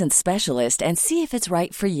licensed specialist and see if it's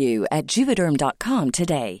right for you at Juvederm.com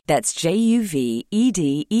today. That's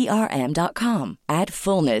JUVEDERM.com. Add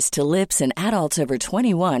fullness to lips in adults over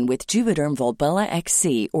 21 with Juvederm Volbella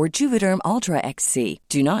XC or Juvederm Ultra XC.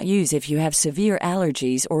 Do not use if you have severe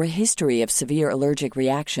allergies or a history of severe allergic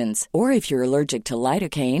reactions, or if you're allergic to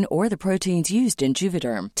lidocaine or the proteins used in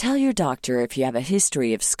Juvederm. Tell your doctor if you have a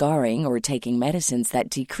history of scarring or taking medicines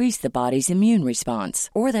that decrease the body's immune response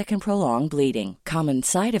or that can prolong bleeding. Common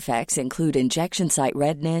side effects include injection site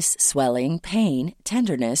redness, swelling, pain,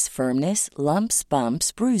 tenderness, firmness, lumps,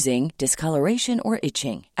 bumps, bruising, discoloration, or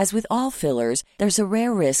itching. As with all fillers, there's a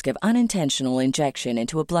rare risk of unintentional injection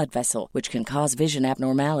into a blood vessel, which can cause vision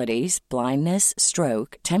abnormalities, blindness,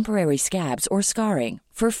 stroke, temporary scabs, or scarring.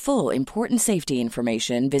 For full, important safety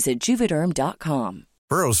information, visit Juvederm.com.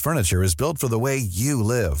 Burrow's furniture is built for the way you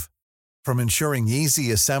live. From ensuring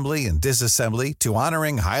easy assembly and disassembly to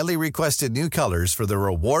honoring highly requested new colors for their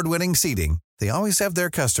award-winning seating, they always have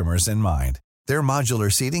their customers in mind. Their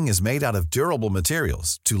modular seating is made out of durable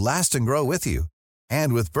materials to last and grow with you.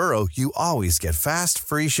 And with Burrow, you always get fast,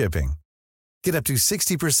 free shipping. Get up to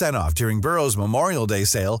 60% off during Burrow's Memorial Day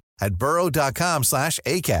sale at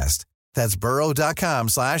burrow.com/ACAST. That's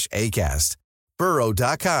burrow.com/ACAST.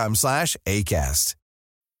 burrow.com/ACAST.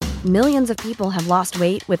 Millions of people have lost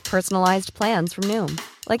weight with personalized plans from Noom.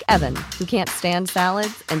 Like Evan, who can't stand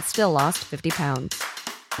salads and still lost 50 pounds.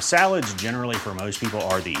 Salads generally for most people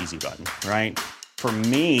are the easy button, right? For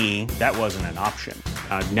me, that wasn't an option.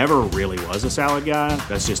 I never really was a salad guy.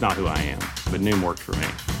 That's just not who I am. But Noom worked for me.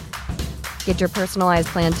 Get your personalized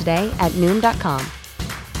plan today at Noom.com.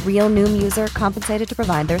 Real Noom user compensated to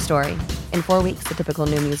provide their story. In 4 weeks, the typical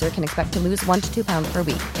Noom user can expect to lose 1 to 2 pounds per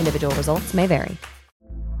week. Individual results may vary.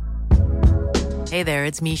 Hey there,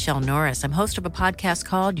 it's Michelle Norris. I'm host of a podcast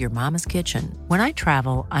called Your Mama's Kitchen. When I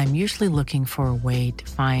travel, I'm usually looking for a way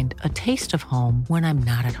to find a taste of home when I'm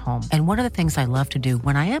not at home. And one of the things I love to do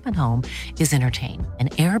when I am at home is entertain.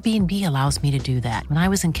 And Airbnb allows me to do that. When I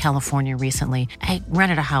was in California recently, I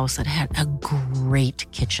rented a house that had a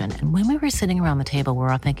great kitchen. And when we were sitting around the table,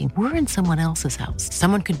 we're all thinking, we're in someone else's house.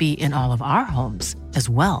 Someone could be in all of our homes as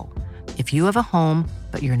well. If you have a home,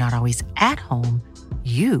 but you're not always at home,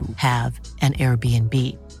 you have an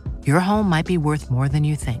Airbnb. Your home might be worth more than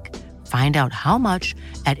you think. Find out how much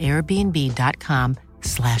at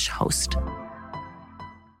airbnb.com/host.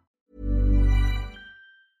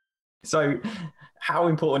 So how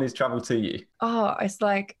important is travel to you? Oh, it's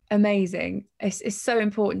like amazing. It's so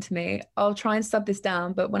important to me. I'll try and sub this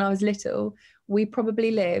down, but when I was little, we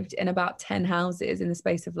probably lived in about 10 houses in the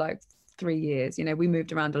space of like 3 years. You know, we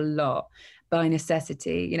moved around a lot by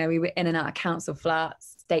necessity. You know, we were in and out of council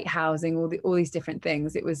flats, state housing, all these different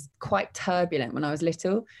things. It was quite turbulent when I was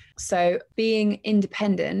little. So being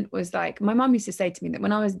independent was like, my mum used to say to me that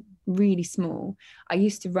when I was really small, I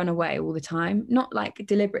used to run away all the time, not like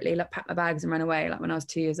deliberately, like pack my bags and run away like when I was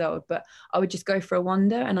 2 years old, but I would just go for a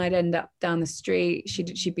wander and I'd end up down the street.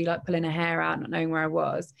 She'd be like pulling her hair out, not knowing where I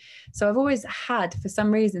was. So I've always had, for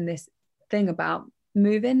some reason, this thing about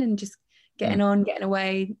moving and just getting on, getting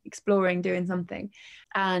away, exploring, doing something.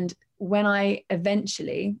 And when I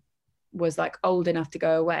eventually was like old enough to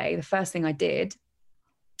go away, the first thing I did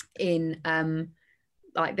in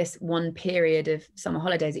like this one period of summer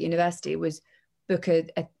holidays at university was book a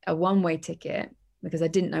one-way ticket, because I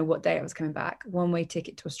didn't know what day I was coming back, one-way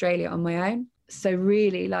ticket to Australia on my own. So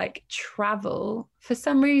really like travel for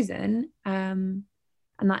some reason, and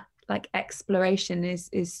that like exploration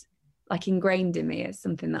is like ingrained in me. It's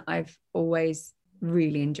something that I've always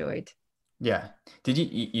really enjoyed. Yeah. Did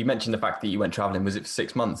you mentioned the fact that you went traveling, was it for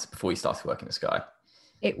 6 months before you started working at Sky?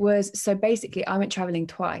 It was, so basically I went traveling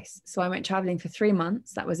twice. So I went traveling for 3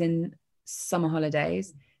 months. That was in summer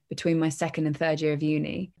holidays between my second and third year of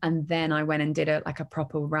uni. And then I went and did a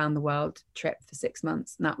proper round the world trip for 6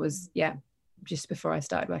 months. And that was, just before I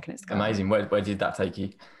started working at Sky. Amazing. Where did that take you?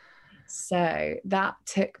 So that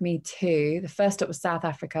took me to, the first stop was South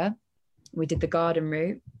Africa. We did the garden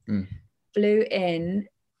route, flew in,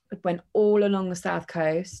 went all along the south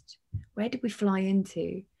coast. Where did we fly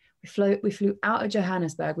into? We flew out of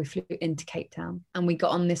Johannesburg, we flew into Cape Town, and we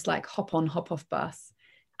got on this like hop on, hop off bus,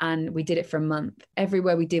 and we did it for a month.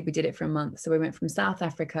 Everywhere we did it for a month. So we went from South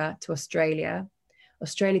Africa to Australia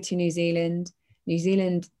to New Zealand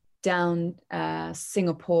down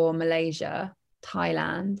Singapore, Malaysia,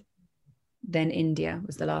 Thailand, then India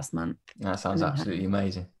was the last month. That sounds absolutely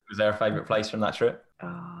amazing. Was there a favourite place from that trip?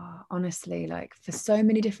 Honestly, like for so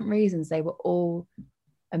many different reasons, they were all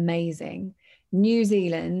amazing. New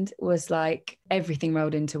Zealand was like everything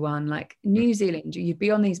rolled into one. Like New Zealand, you'd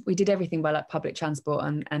be on these, we did everything by like public transport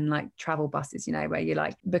and like travel buses, you know, where you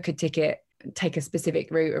like book a ticket, take a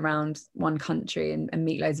specific route around one country and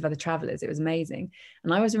meet loads of other travelers. It was amazing.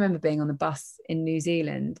 And I always remember being on the bus in New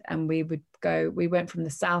Zealand, and we went from the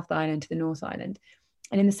South Island to the North Island.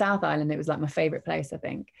 And in the South Island, it was like my favorite place, I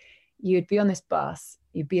think. You'd be on this bus,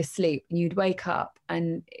 you'd be asleep, and you'd wake up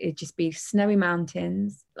and it'd just be snowy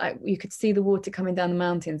mountains. Like you could see the water coming down the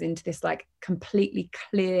mountains into this like completely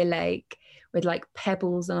clear lake with like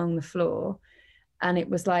pebbles along the floor. And it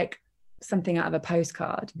was like something out of a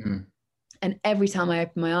postcard. And every time I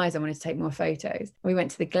opened my eyes, I wanted to take more photos. We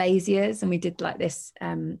went to the glaciers and we did like this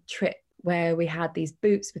trip where we had these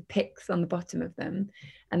boots with picks on the bottom of them,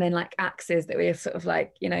 and then like axes that we were sort of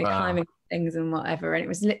like, you know, climbing things and whatever. And it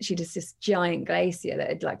was literally just this giant glacier that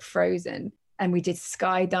had like frozen. And we did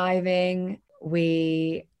skydiving,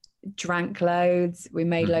 we drank loads, we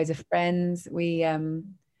made loads of friends. We I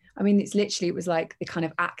mean, it was like the kind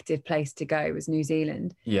of active place to go was New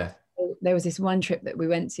Zealand. Yeah. There was this one trip that we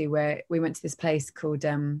went to where we went to this place called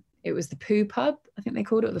it was the Poo Pub, I think they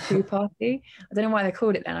called it, or the Poo Party. I don't know why they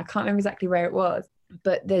called it then. I can't remember exactly where it was.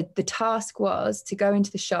 But the task was to go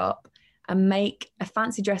into the shop and make a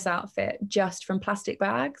fancy dress outfit just from plastic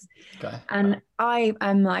bags. Okay. And I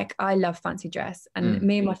am like, I love fancy dress. And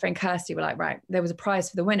me and my friend Kirsty were like, right, there was a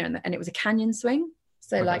prize for the winner, and it was a canyon swing.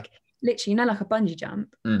 So like literally, you know, like a bungee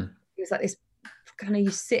jump. It was like this kind of,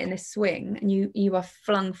 you sit in this swing and you are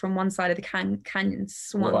flung from one side of the canyon,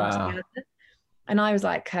 swung to the other. And I was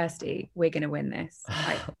like, Kirsty, we're going to win this.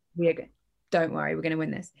 Like, don't worry, we're going to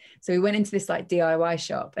win this. So we went into this like DIY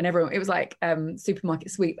shop, and everyone, it was like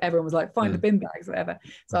supermarket sweep. Everyone was like, find the bin bags, whatever.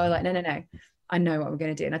 So I was like, no. I know what we're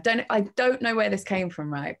going to do. And I don't know where this came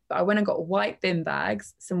from, right? But I went and got white bin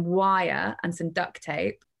bags, some wire and some duct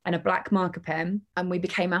tape and a black marker pen. And we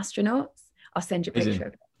became astronauts. I'll send you a picture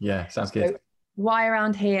of it. Yeah, sounds good. So, wire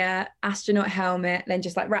around here, astronaut helmet, then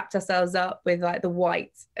just like wrapped ourselves up with like the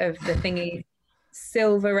white of the thingy,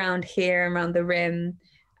 silver around here and around the rim,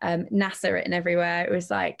 NASA written everywhere. It was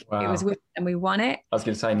like, It was, and we won it. I was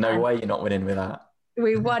going to say, no way you're not winning with that.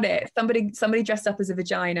 We won it. Somebody dressed up as a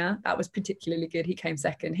vagina. That was particularly good. He came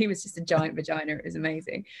second. He was just a giant vagina. It was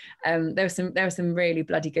amazing. There were some really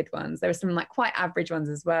bloody good ones. There were some like quite average ones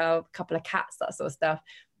as well. A couple of cats, that sort of stuff.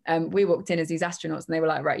 We walked in as these astronauts and they were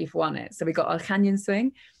like, right, you've won it. So we got our canyon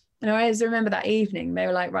swing. And I always remember that evening, they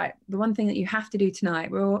were like, right, the one thing that you have to do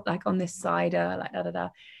tonight, we're all like on this cider, like da da da.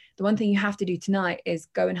 The one thing you have to do tonight is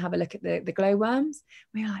go and have a look at the glowworms.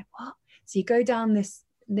 We were like, what? So you go down this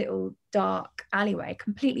little dark alleyway,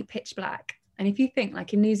 completely pitch black. And if you think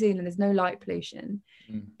like in New Zealand, there's no light pollution,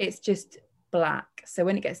 it's just black. So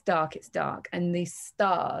when it gets dark, it's dark. And these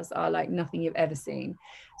stars are like nothing you've ever seen.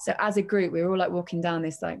 So as a group, we were all like walking down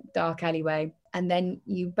this like dark alleyway. And then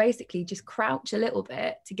you basically just crouch a little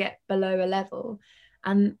bit to get below a level.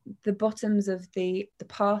 And the bottoms of the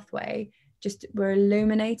pathway just were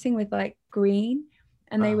illuminating with like green.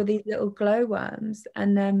 And they were these little glowworms.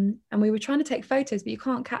 And we were trying to take photos, but you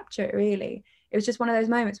can't capture it really. It was just one of those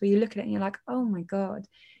moments where you look at it and you're like, oh my God.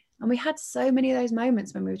 And we had so many of those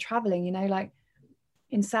moments when we were traveling, you know, like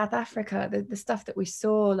in South Africa, the stuff that we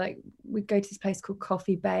saw, like we'd go to this place called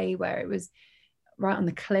Coffee Bay, where it was right on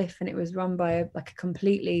the cliff, and it was run by a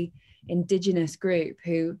completely indigenous group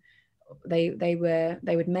who they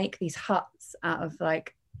would make these huts out of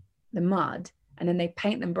like the mud, and then they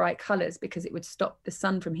paint them bright colors because it would stop the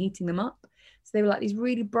sun from heating them up. So they were like these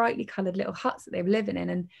really brightly colored little huts that they were living in,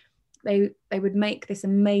 and they would make this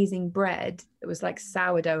amazing bread that was like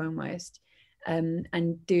sourdough almost,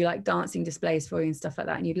 and do like dancing displays for you and stuff like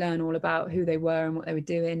that, and you'd learn all about who they were and what they were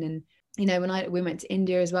doing. And you know, we went to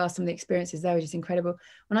India as well, some of the experiences there were just incredible.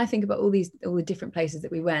 When I think about all the different places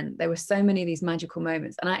that we went, there were so many of these magical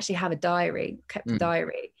moments. And I actually have kept a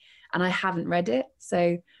diary, and I haven't read it.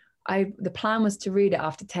 So the plan was to read it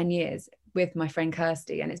after 10 years with my friend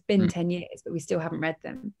Kirsty, and it's been 10 years, but we still haven't read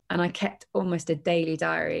them. And I kept almost a daily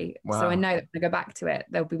diary. Wow. So I know that when I go back to it,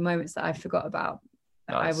 there'll be moments that I forgot about.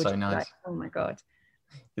 That I would so nice. Like, oh my God.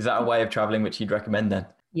 Is that a way of traveling which you'd recommend then?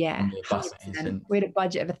 Yeah. We had a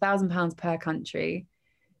budget of £1,000 per country.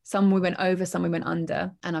 Some we went over, some we went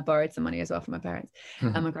under, and I borrowed some money as well from my parents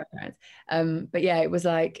and my grandparents. But yeah,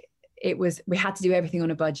 we had to do everything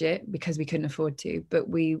on a budget because we couldn't afford to, but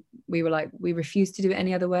we were like, we refused to do it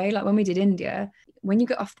any other way. Like when we did India, when you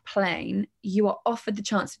get off the plane, you are offered the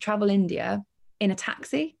chance to travel India in a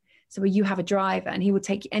taxi. So where you have a driver and he will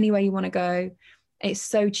take you anywhere you want to go. It's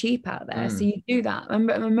so cheap out there. So you do that. I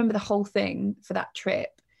remember the whole thing for that trip,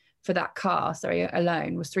 for that car,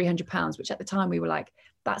 alone was £300, which at the time we were like,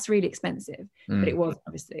 that's really expensive, but it wasn't,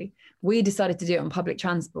 obviously. We decided to do it on public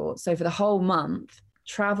transport. So for the whole month,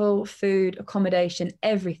 travel, food, accommodation,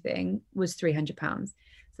 everything was £300. So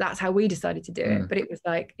that's how we decided to do it. But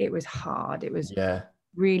it was hard. It was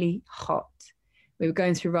really hot. We were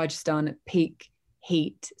going through Rajasthan at peak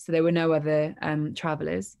heat, so there were no other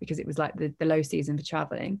travelers because it was like the low season for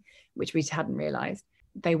traveling, which we hadn't realized.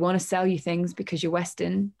 They want to sell you things because you're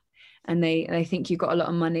Western, and they think you've got a lot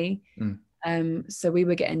of money. So we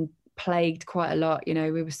were getting plagued quite a lot. You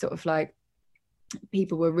know, we were sort of like,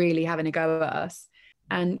 people were really having a go at us.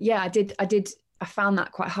 And yeah, I found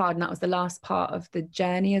that quite hard, and that was the last part of the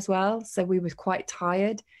journey as well. So we were quite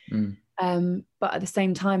tired. But at the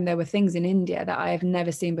same time, there were things in India that I have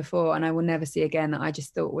never seen before, and I will never see again, that I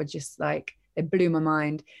just thought were just like, it blew my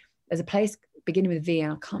mind. There's a place beginning with V,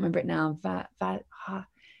 and I can't remember it now.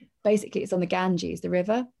 Basically, it's on the Ganges, the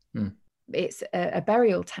river. It's a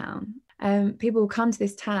burial town. People will come to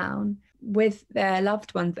this town with their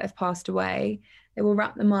loved ones that have passed away. They will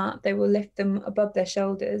wrap them up, they will lift them above their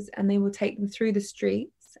shoulders, and they will take them through the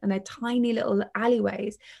streets. And they're tiny little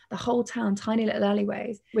alleyways, the whole town, tiny little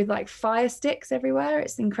alleyways with like fire sticks everywhere.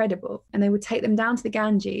 It's incredible. And they would take them down to the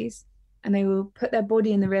Ganges, and they will put their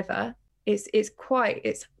body in the river. It's quite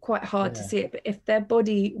hard to see it, but if their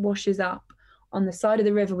body washes up on the side of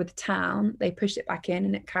the river with the town, they push it back in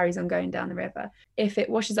and it carries on going down the river. If it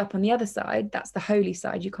washes up on the other side, that's the holy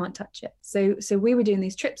side, you can't touch it. So we were doing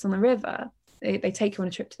these trips on the river. They take you on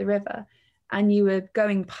a trip to the river, and you were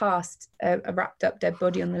going past a wrapped up dead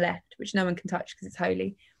body on the left, which no one can touch because it's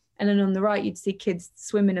holy. And then on the right, you'd see kids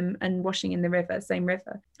swimming and washing in the river, same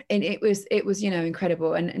river. And it was, you know,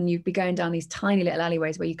 incredible. And you'd be going down these tiny little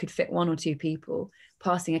alleyways where you could fit one or two people,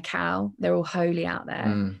 passing a cow. They're all holy out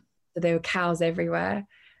there. So there were cows everywhere.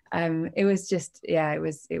 It was just, yeah, it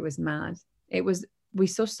was mad. We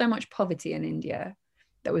saw so much poverty in India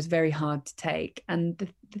that was very hard to take. And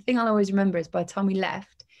the thing I'll always remember is by the time we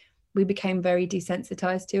left, we became very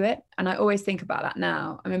desensitized to it. And I always think about that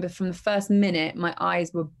now. I remember from the first minute, my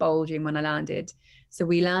eyes were bulging when I landed. So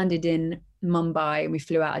we landed in Mumbai and we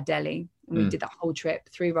flew out of Delhi, and we did that whole trip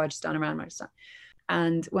through Rajasthan, around Rajasthan.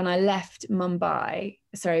 And when I left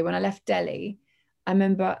Delhi, I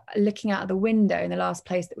remember looking out of the window in the last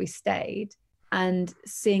place that we stayed and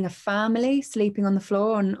seeing a family sleeping on the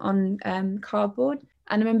floor on cardboard.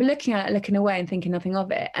 And I remember looking at it, looking away and thinking nothing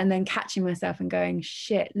of it, and then catching myself and going,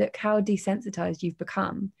 shit, look how desensitized you've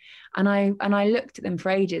become. And I looked at them for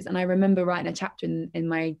ages, and I remember writing a chapter in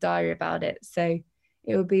my diary about it. So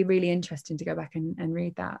it would be really interesting to go back and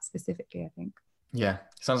read that specifically, I think. Yeah, it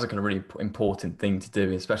sounds like a really important thing to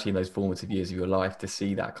do, especially in those formative years of your life, to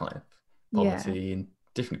see that kind of poverty in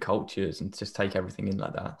different cultures and just take everything in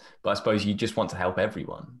like that. But I suppose you just want to help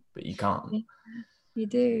everyone, but you can't. Yeah,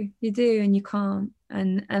 you do, and you can't.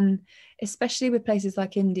 And especially with places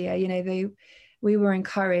like India, you know, we were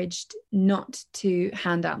encouraged not to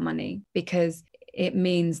hand out money because it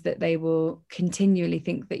means that they will continually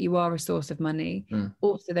think that you are a source of money.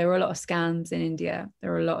 Also, there were a lot of scams in India.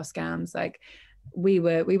 There were a lot of scams. Like we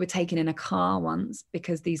were taken in a car once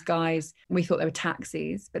because these guys, we thought they were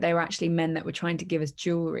taxis, but they were actually men that were trying to give us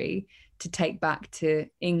jewelry to take back to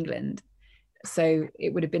England. So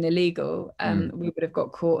it would have been illegal. We would have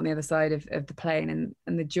got caught on the other side of the plane,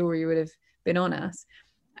 and the jewelry would have been on us.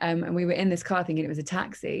 And we were in this car thinking it was a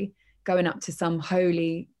taxi, going up to some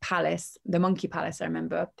holy palace, the Monkey Palace, I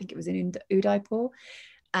remember. I think it was in Udaipur.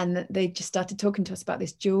 And they just started talking to us about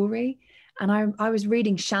this jewelry. And I was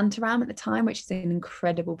reading Shantaram at the time, which is an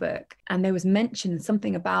incredible book. And there was mentioned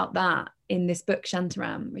something about that in this book,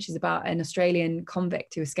 Shantaram, which is about an Australian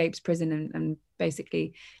convict who escapes prison and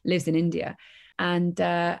basically lives in India. And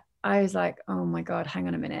I was like, oh my God, hang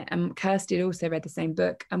on a minute. And Kirsty had also read the same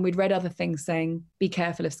book, and we'd read other things saying, be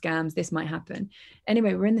careful of scams, this might happen.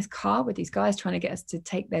 Anyway, we're in this car with these guys trying to get us to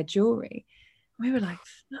take their jewelry. We were like,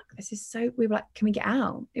 fuck, we were like, can we get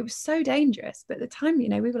out? It was so dangerous. But at the time, you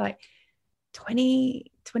know, we were like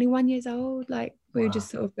 20, 21 years old. Like we were just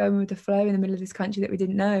sort of going with the flow in the middle of this country that we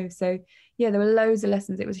didn't know. So yeah, there were loads of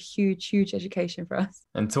lessons. It was a huge, huge education for us.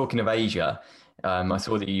 And talking of Asia, I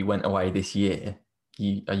saw that you went away this year.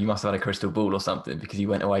 You must have had a crystal ball or something, because you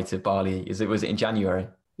went away to Bali. Was it in January?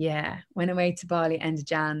 Yeah, went away to Bali end of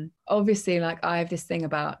Jan. Obviously, like I have this thing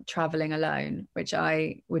about traveling alone, which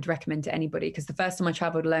I would recommend to anybody, because the first time I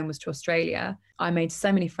traveled alone was to Australia. I made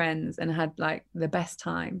so many friends and had like the best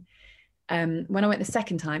time. When I went the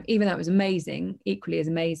second time, even though it was amazing, equally as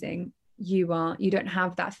amazing, you don't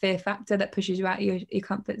have that fear factor that pushes you out of your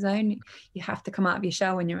comfort zone. You have to come out of your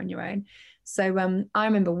shell when you're on your own. So I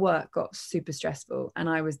remember work got super stressful and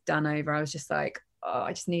I was done over. I was just like, oh,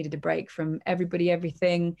 I just needed a break from everybody,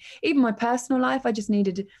 everything, even my personal life. I just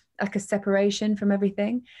needed like a separation from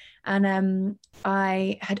everything. And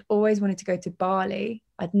I had always wanted to go to Bali.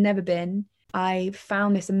 I'd never been. I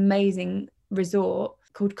found this amazing resort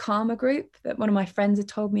called Karma Group that one of my friends had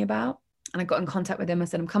told me about. And I got in contact with them. I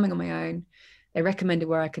said, I'm coming on my own. They recommended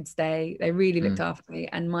where I could stay. They really looked after me.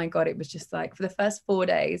 And my God, it was just like, for the first 4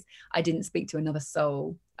 days, I didn't speak to another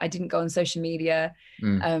soul. I didn't go on social media.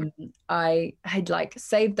 I had like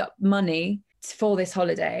saved up money for this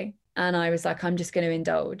holiday. And I was like, I'm just going to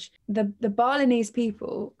indulge. The Balinese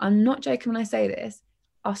people, I'm not joking when I say this,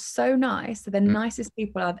 are so nice. They're the nicest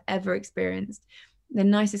people I've ever experienced. The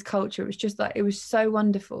nicest culture. It was just like, it was so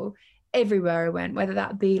wonderful everywhere I went, whether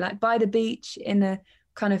that be like by the beach in a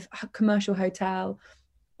kind of commercial hotel,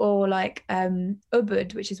 or like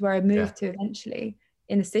Ubud, which is where I moved to eventually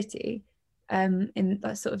in the city, in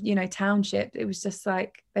that sort of, you know, township. It was just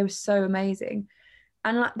like, they were so amazing.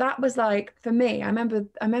 And like, that was like, for me, I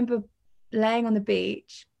remember laying on the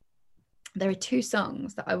beach. There are 2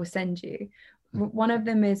 songs that I will send you. One of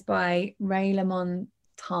them is by Ray Lamont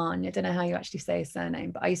Tan. I don't know how you actually say his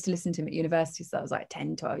surname, but I used to listen to him at university, so that was like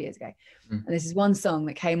 10, 12 years ago. And this is one song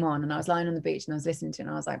that came on and I was lying on the beach and I was listening to it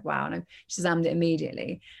and I was like, wow, and I Shazammed it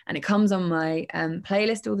immediately. And it comes on my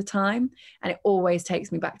playlist all the time, and it always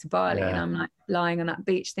takes me back to Bali. And I'm like lying on that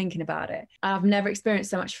beach thinking about it. I've never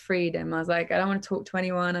experienced so much freedom. I was like, I don't want to talk to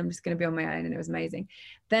anyone. I'm just going to be on my own. And it was amazing.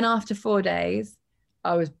 Then after 4 days,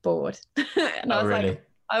 I was bored. And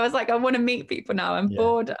I was like, I want to meet people now. I'm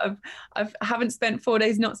bored. I haven't spent 4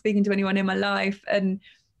 days not speaking to anyone in my life, and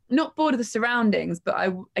not bored of the surroundings, but I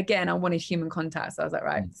wanted human contact. So I was like,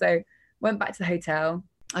 right. So went back to the hotel.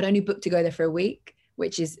 I'd only booked to go there for a week,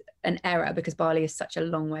 which is an error because Bali is such a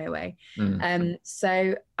long way away.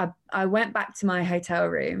 So I went back to my hotel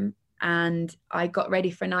room and I got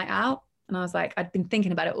ready for a night out. And I was like, I'd been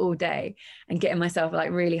thinking about it all day and getting myself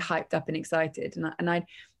like really hyped up and excited. And I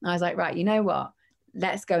was like, right, you know what?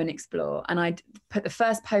 Let's go and explore. And I put the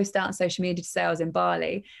first post out on social media to say I was in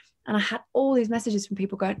Bali, and I had all these messages from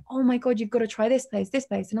people going, oh my God, you've got to try this place.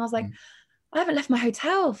 And I was like, I haven't left my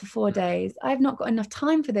hotel for 4 days. I've not got enough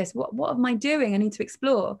time for this. What am I doing? I need to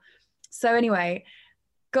explore. So anyway,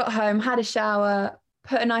 got home, had a shower,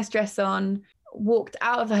 put a nice dress on, walked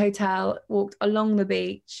out of the hotel, walked along the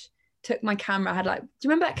beach, took my camera. I had like, do you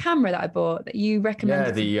remember that camera that I bought that you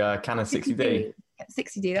recommended? Yeah, the Canon 60D.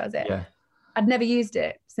 60D, that was it. Yeah. I'd never used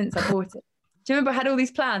it since I bought it. Do you remember I had all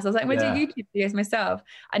these plans? I was like, I'm going to do YouTube videos myself.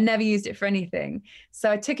 I never used it for anything.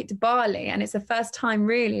 So I took it to Bali, and it's the first time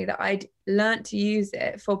really that I'd learnt to use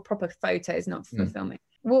it for proper photos, not for filming.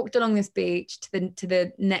 Walked along this beach to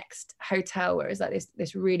the next hotel where it was like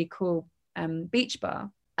this really cool beach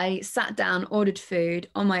bar. I sat down, ordered food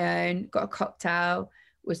on my own, got a cocktail,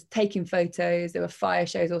 was taking photos. There were fire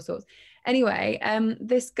shows, all sorts. Anyway,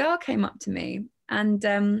 this girl came up to me, and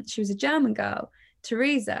she was a German girl,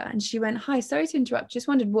 Teresa, and she went, "Hi, sorry to interrupt, just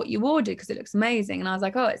wondered what you ordered because it looks amazing." And I was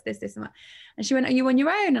like, "Oh, it's this and that." And she went, "Are you on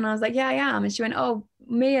your own?" And I was like, "Yeah, I am." And she went, "Oh,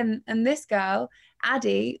 me and this girl,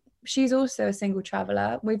 Addie, she's also a single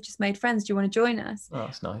traveler. We've just made friends. Do you want to join us?" Oh,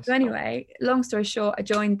 that's nice. So anyway, long story short, I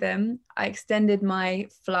joined them. I extended my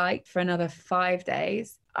flight for another 5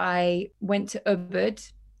 days. I went to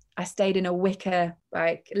Ubud. I stayed in a wicker,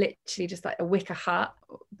 like literally just like a wicker hut.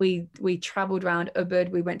 We traveled around Ubud.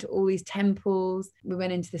 We went to all these temples. We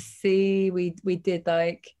went into the sea. We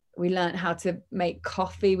learned how to make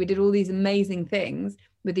coffee. We did all these amazing things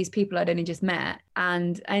with these people I'd only just met,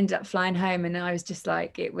 and I ended up flying home. And I was just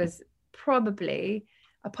like, it was probably,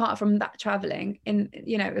 apart from that traveling,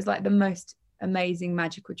 it was like the most amazing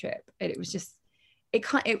magical trip. It was just,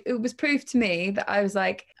 it was proof to me that I was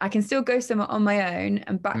like, I can still go somewhere on my own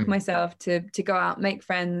and back myself to go out, make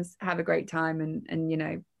friends, have a great time,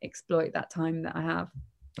 and exploit that time that I have.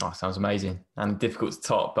 Oh, sounds amazing and difficult to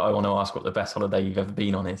top, but I want to ask what the best holiday you've ever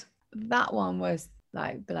been on is. That one was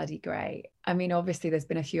like bloody great. I mean, obviously there's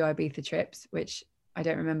been a few Ibiza trips, which I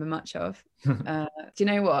don't remember much of. Do you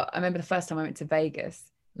know what? I remember the first time I went to Vegas.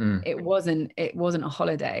 It wasn't a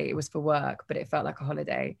holiday, it was for work, but it felt like a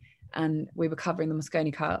holiday. And we were covering the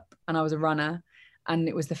Mosconi Cup, and I was a runner. And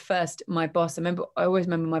it was the first, I always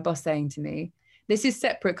remember my boss saying to me, this is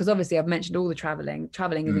separate, because obviously I've mentioned all the traveling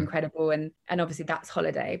is incredible. And obviously that's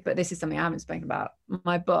holiday, but this is something I haven't spoken about.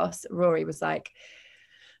 My boss, Rory, was like,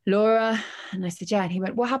 "Laura," and I said, "Yeah." And he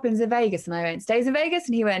went, "What happens in Vegas?" And I went, "Stays in Vegas?"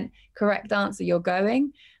 And he went, "Correct answer, you're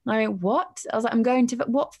going." And I went, "What?" I was like, "I'm going to,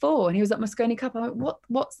 what for?" And he was like, "Mosconi Cup." I went,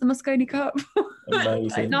 what's the Mosconi Cup? Like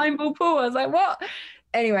 9-ball pool. I was like, "What?"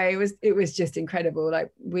 Anyway, it was just incredible.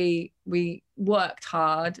 Like we worked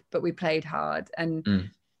hard, but we played hard. And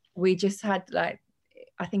we just had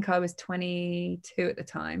I think I was 22 at the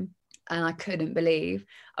time, and I couldn't believe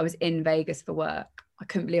I was in Vegas for work. I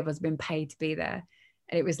couldn't believe I was being paid to be there.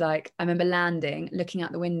 And it was like, I remember landing, looking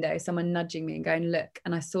out the window, someone nudging me and going, "Look."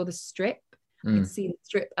 And I saw the strip. I could see the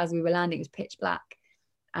strip as we were landing. It was pitch black.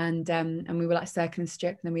 And we were like circling the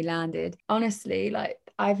strip, and then we landed. Honestly, like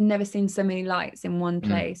I've never seen so many lights in one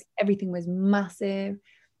place. Everything was massive.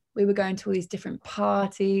 We were going to all these different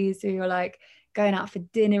parties. We were like going out for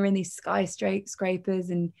dinner in these skyscrapers.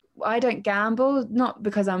 And I don't gamble, not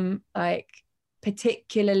because I'm like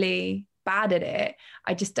particularly bad at it.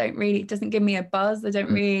 I just don't really, it doesn't give me a buzz. I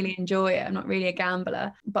don't really enjoy it. I'm not really a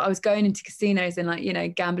gambler. But I was going into casinos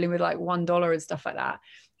and gambling with like $1 and stuff like that.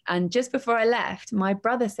 And just before I left, my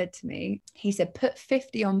brother said to me, he said, "Put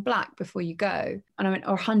 50 on black before you go." And I went,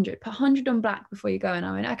 "Or 100, put 100 on black before you go." And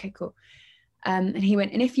I went, "Okay, cool." And he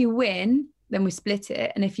went, "And if you win, then we split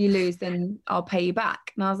it. And if you lose, then I'll pay you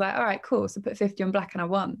back." And I was like, "All right, cool." So put 50 on black, and I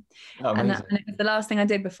won. Oh, and it was the last thing I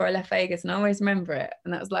did before I left Vegas. And I always remember it.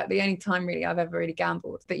 And that was like the only time really I've ever really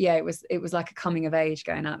gambled. But yeah, it was like a coming of age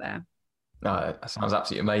going out there. No, that sounds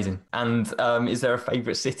absolutely amazing. And is there a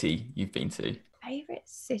favourite city you've been to? Favorite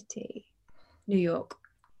city? New York.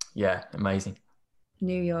 Yeah, amazing.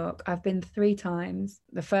 New York. I've been 3 times.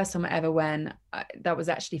 The first time I ever went, that was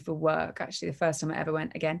actually for work. Actually, the first time I ever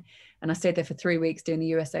went again. And I stayed there for 3 weeks doing the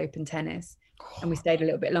US Open tennis. And we stayed a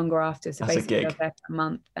little bit longer after. So basically I was there for a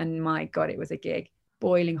month. And my God, it was a gig.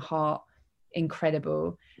 Boiling hot,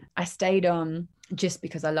 incredible. I stayed on just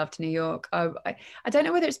because I loved New York. I don't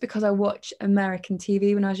know whether it's because I watched American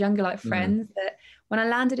TV when I was younger, like Friends, that when I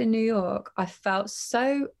landed in New York, I felt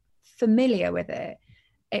so familiar with it.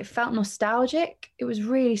 It felt nostalgic. It was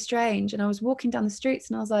really strange. And I was walking down the streets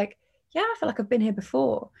and I was like, yeah, I feel like I've been here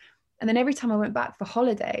before. And then every time I went back for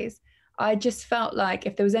holidays, I just felt like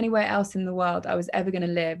if there was anywhere else in the world I was ever going to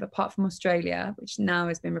live, apart from Australia, which now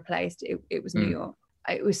has been replaced, it was New York.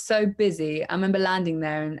 It was so busy. I remember landing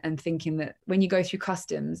there and thinking that when you go through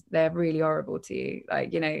customs, they're really horrible to you.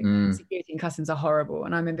 Like, security and customs are horrible.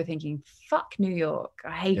 And I remember thinking, fuck New York.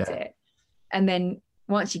 I hate it. And then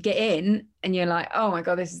once you get in and you're like, oh my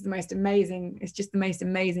God, this is the most amazing. It's just the most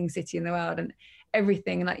amazing city in the world. And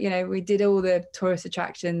everything, like, we did all the tourist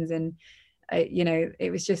attractions and,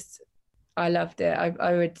 it was just, I loved it.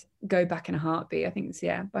 I would go back in a heartbeat. I think it's,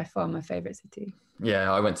 by far my favorite city.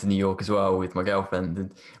 Yeah, I went to New York as well with my girlfriend,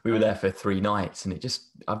 and we were there for 3 nights, and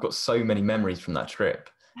I've got so many memories from that trip.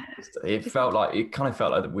 It kind of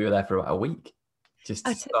felt like we were there for about a week. Just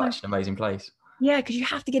such an amazing place. Yeah, because you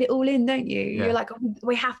have to get it all in, don't you? Yeah. You're like, oh,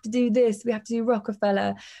 we have to do this. We have to do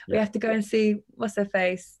Rockefeller. Yeah. We have to go and see, what's her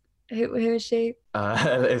face? Who is she?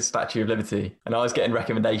 The Statue of Liberty. And I was getting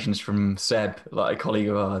recommendations from Seb, like a colleague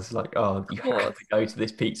of ours, like, oh, you have to go to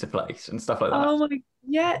this pizza place and stuff like that. Oh my,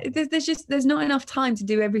 yeah. There's not enough time to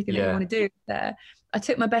do everything that you want to do there. I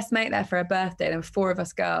took my best mate there for her birthday. There were 4 of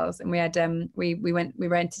us girls, and we had we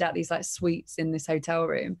rented out these like suites in this hotel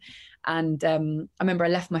room. And I remember I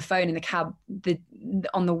left my phone in the cab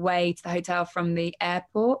on the way to the hotel from the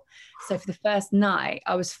airport. So for the first night,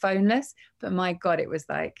 I was phoneless. But my God, it was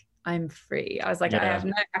like, I'm free. I was like, I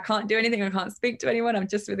can't do anything. I can't speak to anyone. I'm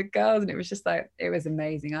just with the girls. And it was just like, it was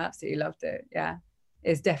amazing. I absolutely loved it. Yeah,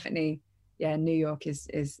 it's definitely, New York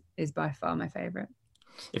is by far my favorite.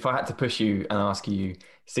 If I had to push you and ask you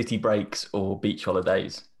city breaks or beach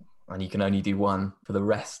holidays, and you can only do one for the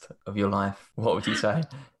rest of your life, what would you say?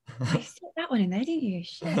 You set that one in there, didn't you?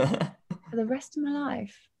 Shit. For the rest of my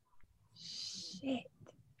life. Shit.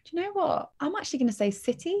 Do you know what? I'm actually going to say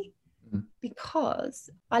city, because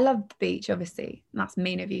I love the beach, obviously. And that's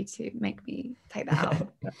mean of you to make me take that out for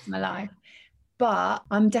the rest of my life. But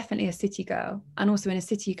I'm definitely a city girl. And also in a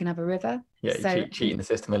city, you can have a river. Yeah, so, you cheating the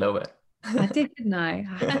system a little bit. I did, didn't I?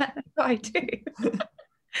 I do.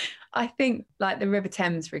 I think like the River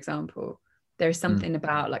Thames, for example, there is something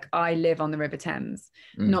about, like, I live on the River Thames,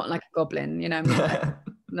 not like a goblin, you know,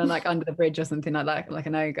 not like under the bridge or something like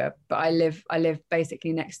an ogre, but I live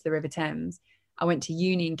basically next to the River Thames. I went to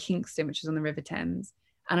uni in Kingston, which is on the River Thames,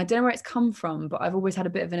 and I don't know where it's come from, but I've always had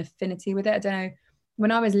a bit of an affinity with it. I don't know.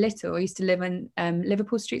 When I was little, I used to live in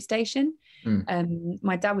Liverpool Street Station.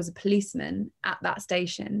 My dad was a policeman at that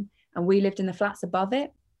station, and we lived in the flats above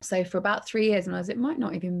it. So for about 3 years, and it might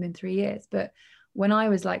not even been 3 years, but when I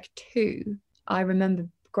was like 2, I remember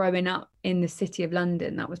growing up in the city of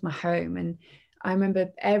London. That was my home. And I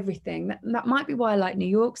remember everything. That might be why I like New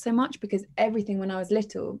York so much, because everything when I was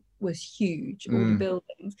little was huge, all the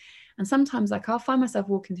buildings. And sometimes, like, I'll find myself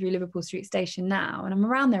walking through Liverpool Street Station now, and I'm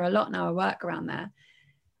around there a lot now. I work around there.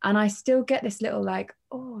 And I still get this little, like,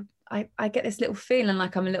 I get this little feeling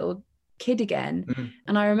like I'm a little kid again.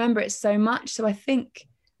 And I remember it so much. So I think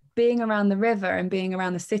being around the river and being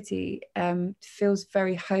around the city feels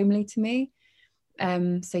very homely to me.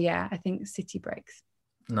 So yeah, I think city breaks.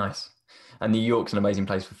 Nice. And New York's an amazing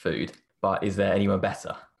place for food, but is there anywhere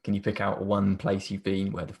better? Can you pick out one place you've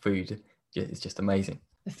been where the food is just amazing?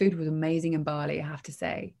 The food was amazing in Bali, I have to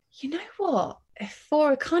say. You know what?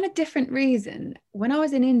 For a kind of different reason, when I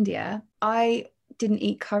was in India, I didn't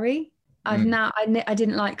eat curry. I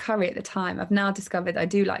didn't like curry at the time. I've now discovered I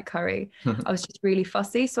do like curry. I was just really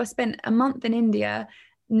fussy. So I spent a month in India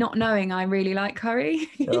not knowing I really like curry.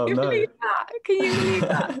 Can you believe that? Can you believe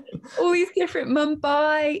that? All these different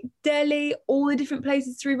Mumbai, Delhi, all the different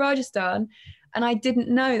places through Rajasthan. And I didn't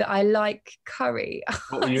know that I like curry.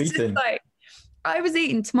 What were you eating? I was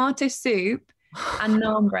eating tomato soup and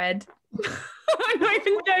naan bread. I'm not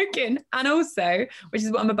even joking. And also, which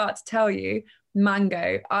is what I'm about to tell you,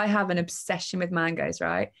 mango. I have an obsession with mangoes,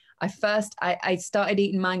 right? I started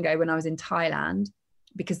eating mango when I was in Thailand,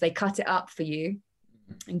 because they cut it up for you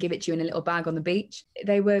and give it to you in a little bag on the beach.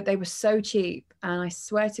 They were so cheap, and I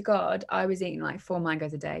swear to God, I was eating like 4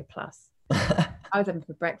 mangoes a day plus. I was having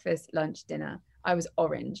for breakfast, lunch, dinner. I was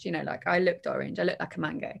orange, like I looked orange. I looked like a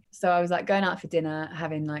mango. So I was like going out for dinner,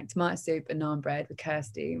 having like tomato soup and naan bread with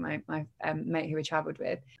Kirsty, my mate who we traveled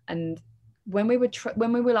with. And when we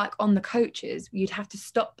were like on the coaches, you'd have to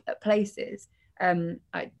stop at places,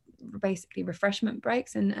 like basically refreshment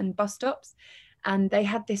breaks and bus stops. And they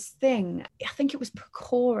had this thing, I think it was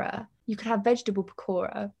pakora. You could have vegetable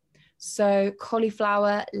pakora. So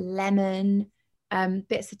cauliflower, lemon,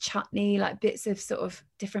 bits of chutney, like bits of sort of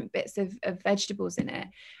different bits of vegetables in it.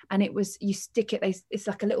 And it was, you stick it, it's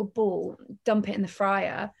like a little ball, dump it in the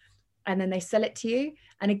fryer, and then they sell it to you.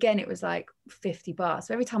 And again, it was like $50.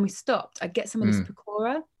 So every time we stopped, I'd get some of this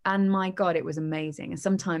pakora, and my God, it was amazing. And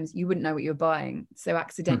sometimes you wouldn't know what you were buying. So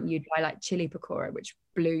accidentally you'd buy like chili pakora, which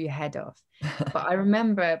blew your head off. But I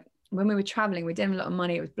remember when we were traveling, we didn't have a lot of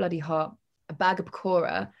money. It was bloody hot. A bag of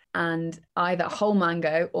pakora and either whole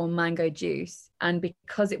mango or mango juice. And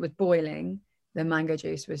because it was boiling, the mango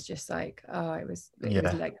juice was just like, it was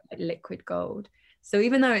like liquid gold. So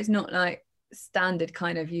even though it's not like standard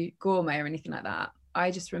kind of gourmet or anything like that,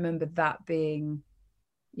 I just remember that being,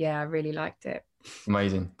 I really liked it.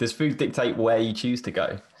 Amazing. Does food dictate where you choose to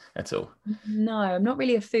go? at all? No, I'm not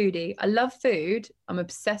really a foodie. I love food. I'm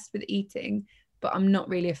obsessed with eating, but I'm not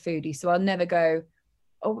really a foodie. So I'll never go,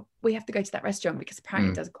 oh, we have to go to that restaurant because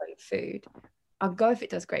apparently it does great food. I'll go if it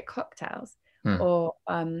does great cocktails, or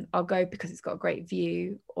I'll go because it's got a great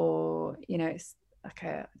view, or, you know, it's like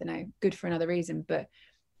I don't know, good for another reason. But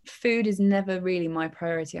food is never really my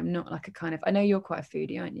priority. I'm not like a kind of, I know you're quite a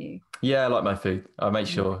foodie, aren't you? Yeah, I like my food. I make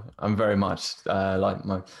sure I'm very much like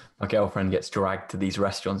my girlfriend gets dragged to these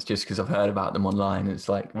restaurants just because I've heard about them online. It's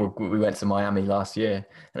like, we went to Miami last year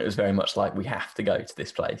and it was very much like, we have to go to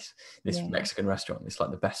this place, this Mexican restaurant. It's like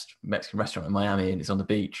the best Mexican restaurant in Miami and it's on the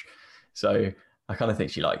beach. So I kind of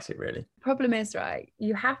think she likes it, really. Problem is, right,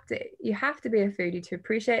 you have to be a foodie to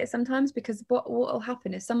appreciate it sometimes, because what will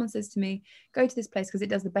happen is someone says to me, go to this place because it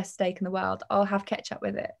does the best steak in the world. I'll have ketchup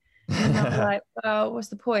with it. And I'm like, well, what's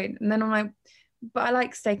the point? And then I'm like, but I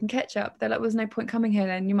like steak and ketchup. They're like, well, there's no point coming here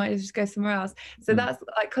then. You might just go somewhere else. So that's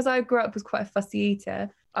like, because I grew up as quite a fussy eater,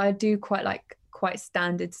 I do quite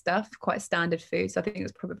standard stuff, quite standard food. So I think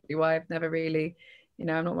that's probably why I've never really, you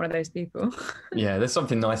know, I'm not one of those people. Yeah, there's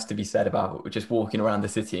something nice to be said about just walking around the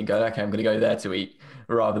city and going, okay, I'm going to go there to eat,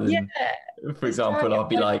 rather than, for example, I'll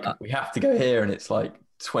be like, we have to go here, and it's like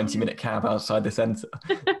 20-minute cab outside the centre.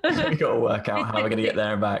 We've got to work out how we're going to get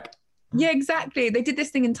there and back. Yeah, exactly. They did this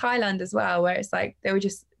thing in Thailand as well, where it's like they were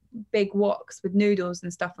just big woks with noodles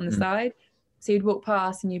and stuff on the side. So you'd walk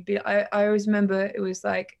past and you'd be, I always remember it was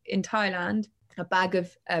like in Thailand, a bag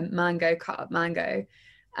of mango, cut up mango,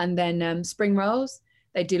 and then spring rolls.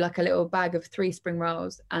 They do like a little bag of 3 spring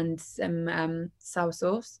rolls and some sour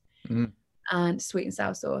sauce and sweet and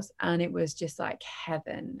sour sauce. And it was just like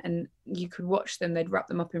heaven. And you could watch them. They'd wrap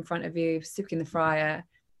them up in front of you, stick in the fryer.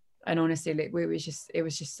 And honestly, it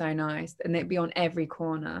was just so nice. And they'd be on every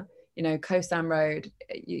corner, you know, Koh Sam Road.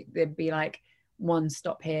 There'd be like one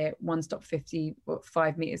stop here, one stop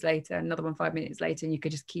 5 meters later, another one 5 minutes later. And you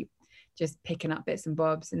could just keep just picking up bits and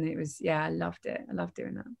bobs. And it was, I loved it. I loved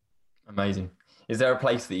doing that. Amazing. Is there a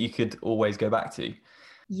place that you could always go back to?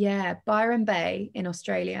 Yeah, Byron Bay in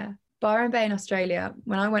Australia. Byron Bay in Australia,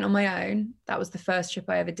 when I went on my own, that was the first trip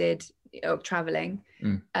I ever did, traveling.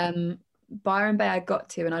 Byron Bay I got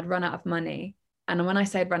to, and I'd run out of money. And when I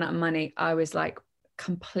say I'd run out of money, I was like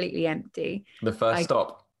completely empty. The first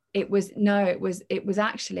stop? It was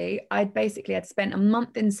actually, I'd spent a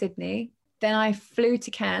month in Sydney. Then I flew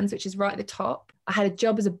to Cairns, which is right at the top. I had a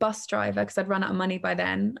job as a bus driver because I'd run out of money by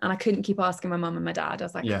then, and I couldn't keep asking my mum and my dad. I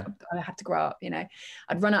was like, I have to grow up, you know.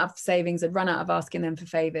 I'd run out of savings. I'd run out of asking them for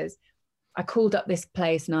favors. I called up this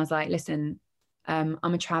place and I was like, listen, I'm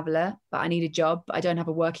a traveler, but I need a job, but I don't have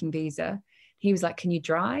a working visa. He was like, can you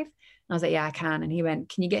drive? And I was like, yeah, I can. And he went,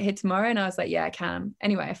 can you get here tomorrow? And I was like, yeah, I can.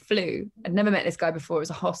 Anyway, I flew. I'd never met this guy before. It was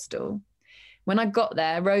a hostel. When I got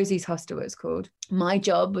there, Rosie's Hostel it was called. My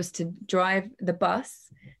job was to drive the bus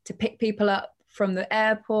to pick people up from the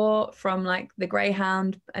airport, from like the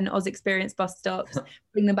Greyhound and Oz Experience bus stops,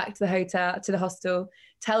 bring them back to the hotel, to the hostel,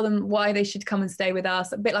 tell them why they should come and stay with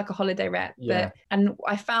us, a bit like a holiday rep. Yeah. And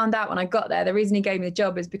I found out when I got there, the reason he gave me the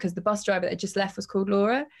job is because the bus driver that had just left was called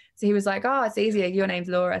Laura. So he was like, oh, it's easier. Your name's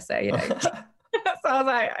Laura. So, you know. So I was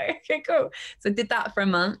like, okay, cool. So I did that for a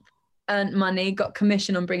month, earned money, got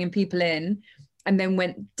commission on bringing people in, and then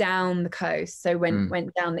went down the coast. So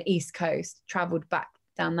went down the East Coast, traveled back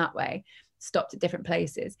down that way, stopped at different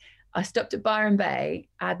places. I stopped at Byron Bay.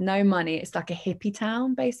 I had no money. It's like a hippie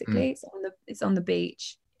town, basically. It's on the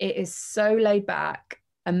beach. It is so laid back,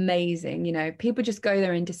 amazing. You know, people just go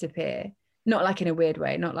there and disappear. Not like in a weird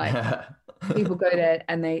way. Not like people go there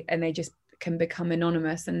and they just can become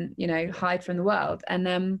anonymous and, you know, hide from the world. And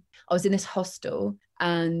I was in this hostel,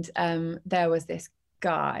 and there was this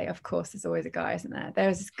guy. Of course, there's always a guy, isn't there? There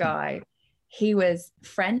was this guy. He was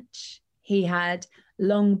French. He had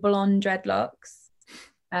long blonde dreadlocks.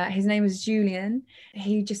 His name was Julian.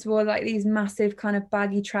 He just wore like these massive kind of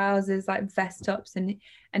baggy trousers, like vest tops,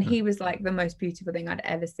 and he was like the most beautiful thing I'd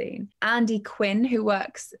ever seen. Andy Quinn, who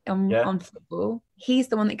works on football, he's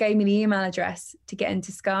the one that gave me the email address to get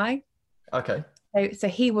into Sky. Okay. So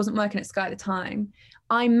he wasn't working at Sky at the time.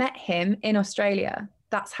 I met him in Australia.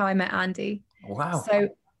 That's how I met Andy. Wow. So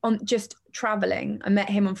on just traveling, I met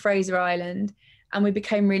him on Fraser Island, and we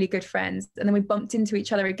became really good friends. And then we bumped into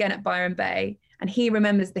each other again at Byron Bay, and he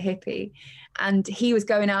remembers the hippie, and he was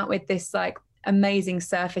going out with this like amazing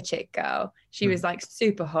surfer chick girl. She was like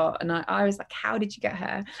super hot, and I was like, how did you get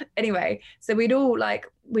her? Anyway, so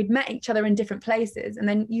we'd met each other in different places, and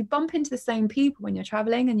then you bump into the same people when you're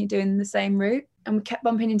traveling and you're doing the same route. And we kept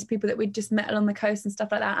bumping into people that we'd just met along the coast and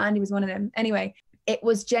stuff like that. Andy was one of them. Anyway, it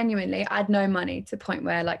was genuinely, I had no money, to the point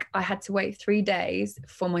where like I had to wait 3 days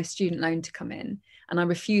for my student loan to come in, and I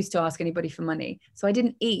refused to ask anybody for money. So I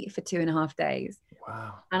didn't eat for 2.5 days.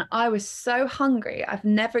 Wow. And I was so hungry. I've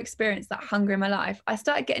never experienced that hunger in my life. I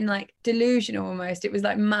started getting like delusional almost. It was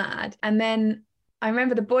like mad. And then I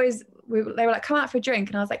remember the boys, they were like, come out for a drink.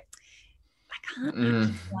 And I was like, I can't come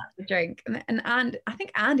out for a drink. And I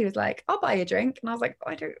think Andy was like, I'll buy you a drink. And I was like,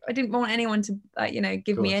 I didn't want anyone to like, you know,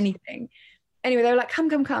 give me anything. Anyway, they were like,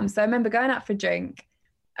 come. So I remember going out for a drink.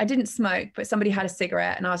 I didn't smoke, but somebody had a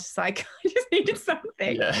cigarette, and I was just like, I just needed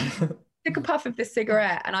something. Yeah. Took a puff of this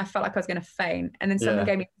cigarette, and I felt like I was going to faint. And then someone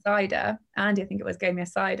gave me a cider. Andy, I think it was, gave me a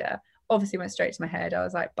cider. Obviously went straight to my head. I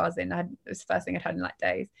was like buzzing. It was the first thing I'd had in like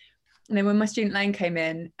days. And then when my student loan came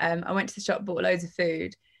in, I went to the shop, bought loads of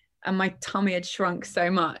food, and my tummy had shrunk so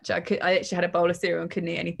much. I actually had a bowl of cereal and couldn't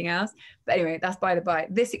eat anything else. But anyway, that's by the by.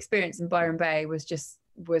 This experience in Byron Bay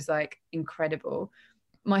was like incredible.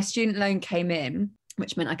 My student loan came in,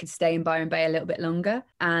 which meant I could stay in Byron Bay a little bit longer.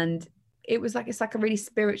 And it's like a really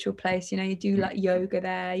spiritual place. You know, you do like yoga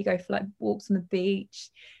there, you go for like walks on the beach.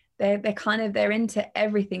 They're into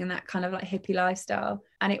everything in that kind of like hippie lifestyle.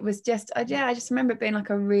 And it was just, I just remember it being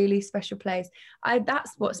like a really special place.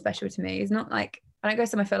 That's what's special to me. It's not like, I don't go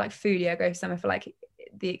somewhere for like foodie, I go somewhere for like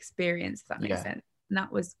the experience, if that makes sense. And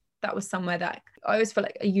that was somewhere that I always feel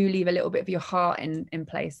like you leave a little bit of your heart in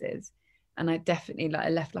places. And I definitely I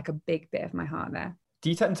left like a big bit of my heart there. Do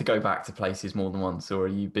you tend to go back to places more than once, or are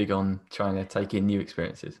you big on trying to take in new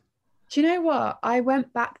experiences? Do you know what? I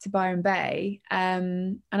went back to Byron Bay,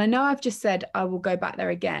 and I know I've just said I will go back there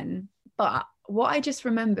again, but what I just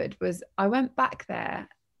remembered was I went back there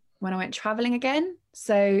when I went traveling again.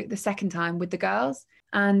 So the second time with the girls,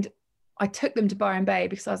 and I took them to Byron Bay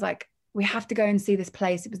because I was like, we have to go and see this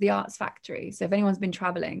place. It was the Arts Factory. So if anyone's been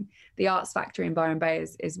traveling, the Arts Factory in Byron Bay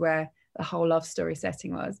is where the whole love story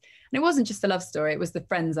setting was. And it wasn't just a love story, it was the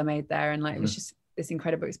friends I made there, and like it was just this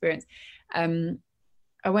incredible experience.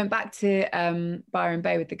 I went back to Byron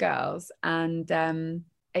Bay with the girls, and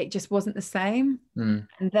it just wasn't the same. And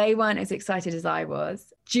they weren't as excited as I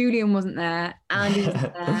was. Julian wasn't there, Andy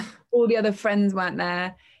wasn't there, all the other friends weren't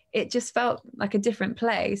there. It just felt like a different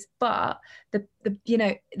place, but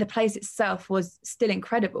the place itself was still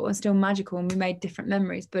incredible and still magical, and we made different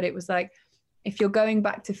memories. But it was like, if you're going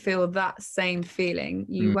back to feel that same feeling,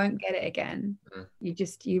 you won't get it again.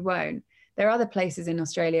 You won't. There are other places in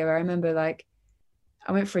Australia where I remember, like,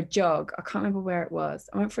 I went for a jog. I can't remember where it was.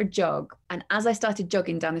 I went for a jog, and as I started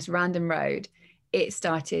jogging down this random road, it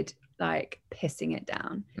started like pissing it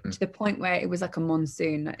down to the point where it was like a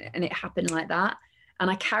monsoon, and it happened like that. And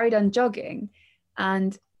I carried on jogging,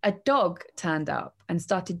 and a dog turned up and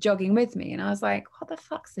started jogging with me. And I was like, what the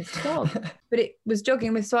fuck's this dog? But it was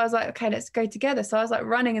jogging with, so I was like, okay, let's go together. So I was like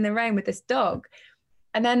running in the rain with this dog.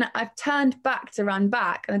 And then I turned back to run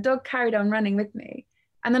back, and the dog carried on running with me.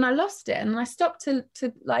 And then I lost it. And I stopped to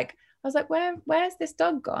like, I was like, where's this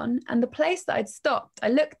dog gone? And the place that I'd stopped, I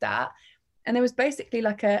looked at, and there was basically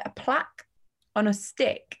like a plaque on a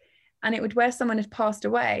stick, and it would where someone had passed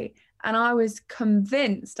away. And I was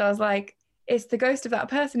convinced, I was like, it's the ghost of that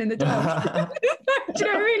person in the dog. Do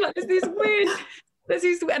you know what I mean? Like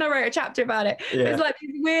and I wrote a chapter about it. Yeah. It's like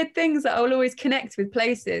these weird things that I will always connect with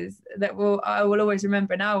places that I will always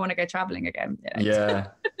remember. Now I want to go traveling again. You know? Yeah.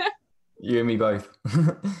 You and me both.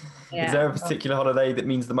 Yeah. Is there a particular holiday that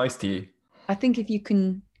means the most to you? I think if you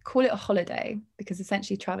can call it a holiday, because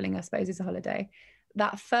essentially traveling, I suppose, is a holiday.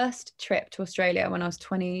 That first trip to Australia when I was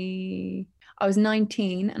 20, I was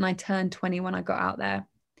 19 and I turned 20 when I got out there.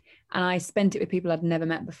 And I spent it with people I'd never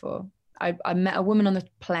met before. I met a woman on the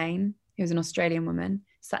plane who was an Australian woman,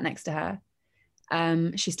 sat next to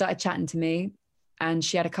her. She started chatting to me, and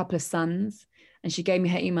she had a couple of sons, and she gave me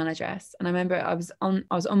her email address. And I remember I was on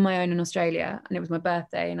my own in Australia, and it was my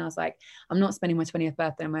birthday, and I was like, I'm not spending my 20th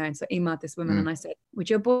birthday on my own. So I emailed this woman and I said, would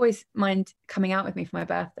your boys mind coming out with me for my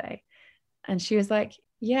birthday? And she was like,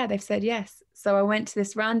 yeah, they've said yes. So I went to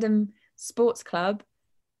this random sports club.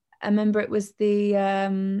 I remember it was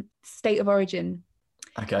the State of Origin.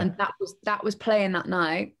 Okay. And that was playing that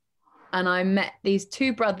night. And I met these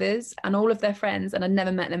two brothers and all of their friends, and I'd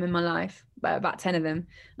never met them in my life, but about 10 of them. And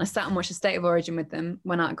I sat and watched the State of Origin with them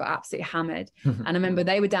when I got absolutely hammered. And I remember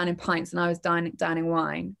they were down in pints and I was downing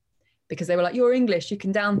wine, because they were like, you're English, you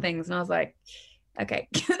can down things. And I was like, okay.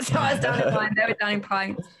 So I was downing wine, they were downing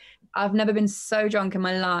pints. I've never been so drunk in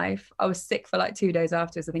my life. I was sick for like 2 days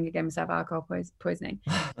afterwards. I think I gave myself alcohol poisoning.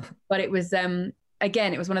 But it was,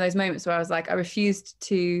 again, it was one of those moments where I was like, I refused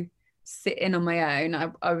to sit in on my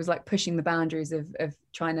own. I was like pushing the boundaries of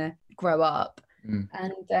trying to grow up.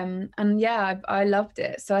 And yeah, I loved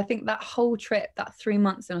it. So I think that whole trip, that 3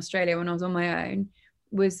 months in Australia when I was on my own,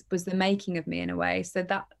 was the making of me in a way. So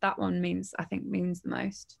that one means the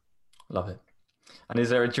most. Love it. And is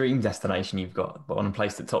there a dream destination you've got, on a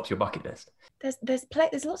place that tops your bucket list? There's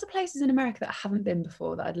lots of places in America that I haven't been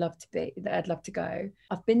before that I'd love to go.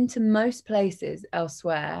 I've been to most places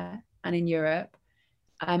elsewhere and in Europe.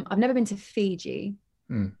 I've never been to Fiji.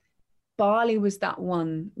 Bali was that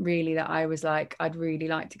one really that I was like, I'd really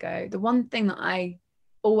like to go. The one thing that I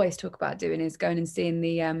always talk about doing is going and seeing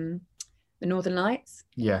the Northern Lights.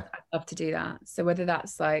 Yeah, I'd love to do that. So whether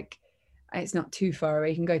that's like, it's not too far away,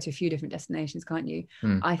 you can go to a few different destinations, can't you?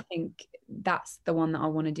 I think that's the one that I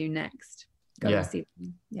want to do next. Go and see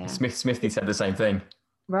them. Yeah. Smithy said the same thing.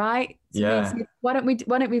 Right? Yeah. Why don't we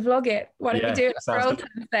vlog it? Why don't we do it for old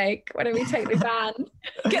time's sake? Why don't we take the band,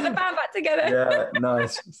 get the band back together? Yeah,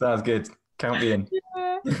 nice. Sounds good. Count me in.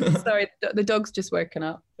 Yeah. Sorry, the dog's just woken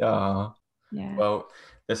up. Oh. Yeah. Well,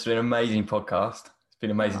 this has been an amazing podcast. It's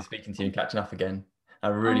been amazing speaking to you and catching up again. I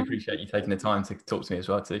really appreciate you taking the time to talk to me as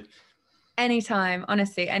well too. Anytime,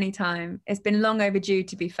 honestly, anytime. It's been long overdue,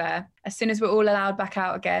 to be fair. As soon as we're all allowed back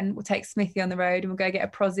out again, we'll take Smithy on the road and we'll go get a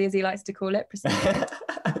prosy, as he likes to call it.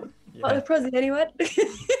 What a prosy, anyone?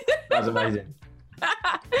 That was amazing.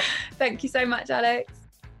 Thank you so much, Alex.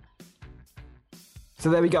 So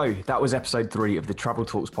there we go. That was episode 3 of the Travel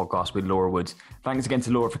Talks podcast with Laura Woods. Thanks again to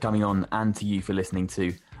Laura for coming on and to you for listening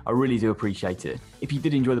too. I really do appreciate it. If you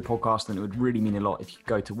did enjoy the podcast, then it would really mean a lot if you could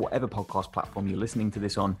go to whatever podcast platform you're listening to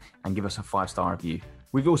this on and give us a 5-star review.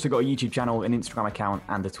 We've also got a YouTube channel, an Instagram account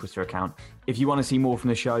and a Twitter account. If you want to see more from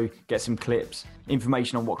the show, get some clips,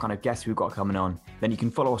 information on what kind of guests we've got coming on, then you can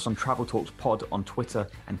follow us on Travel Talks Pod on Twitter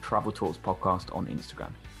and Travel Talks Podcast on Instagram.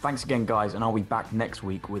 Thanks again, guys, and I'll be back next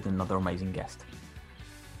week with another amazing guest.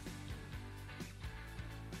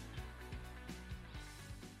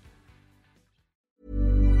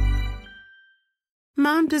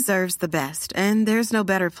 Mom deserves the best, and there's no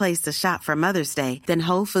better place to shop for Mother's Day than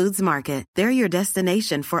Whole Foods Market. They're your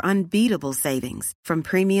destination for unbeatable savings, from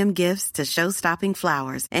premium gifts to show-stopping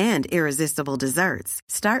flowers and irresistible desserts.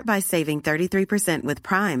 Start by saving 33% with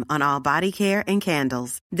Prime on all body care and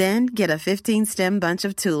candles. Then get a 15-stem bunch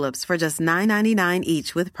of tulips for just $9.99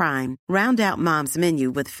 each with Prime. Round out Mom's menu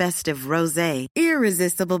with festive rosé,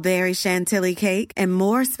 irresistible berry chantilly cake, and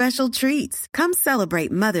more special treats. Come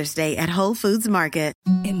celebrate Mother's Day at Whole Foods Market.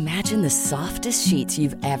 Imagine the softest sheets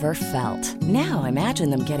you've ever felt. Now imagine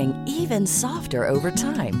them getting even softer over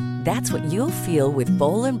time. That's what you'll feel with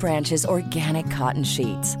Boll & Branch's organic cotton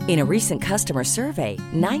sheets. In a recent customer survey,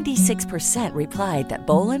 96% replied that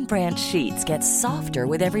Boll & Branch sheets get softer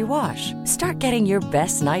with every wash. Start getting your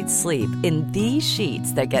best night's sleep in these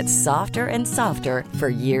sheets that get softer and softer for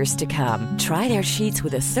years to come. Try their sheets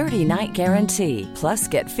with a 30-night guarantee. Plus,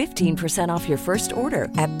 get 15% off your first order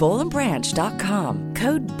at bollandbranch.com.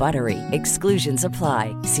 Code BUTTERY. Exclusions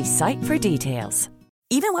apply. See site for details.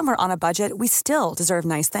 Even when we're on a budget, we still deserve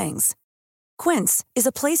nice things. Quince is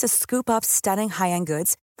a place to scoop up stunning high-end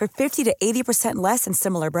goods for 50 to 80% less than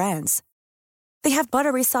similar brands. They have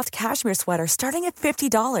buttery soft cashmere sweaters starting at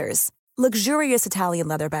 $50, luxurious Italian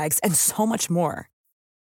leather bags, and so much more.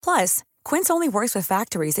 Plus, Quince only works with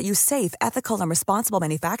factories that use safe, ethical, and responsible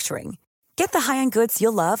manufacturing. Get the high-end goods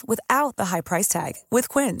you'll love without the high price tag with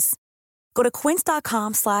Quince. Go to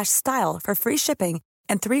quince.com/style for free shipping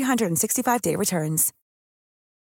and 365-day returns.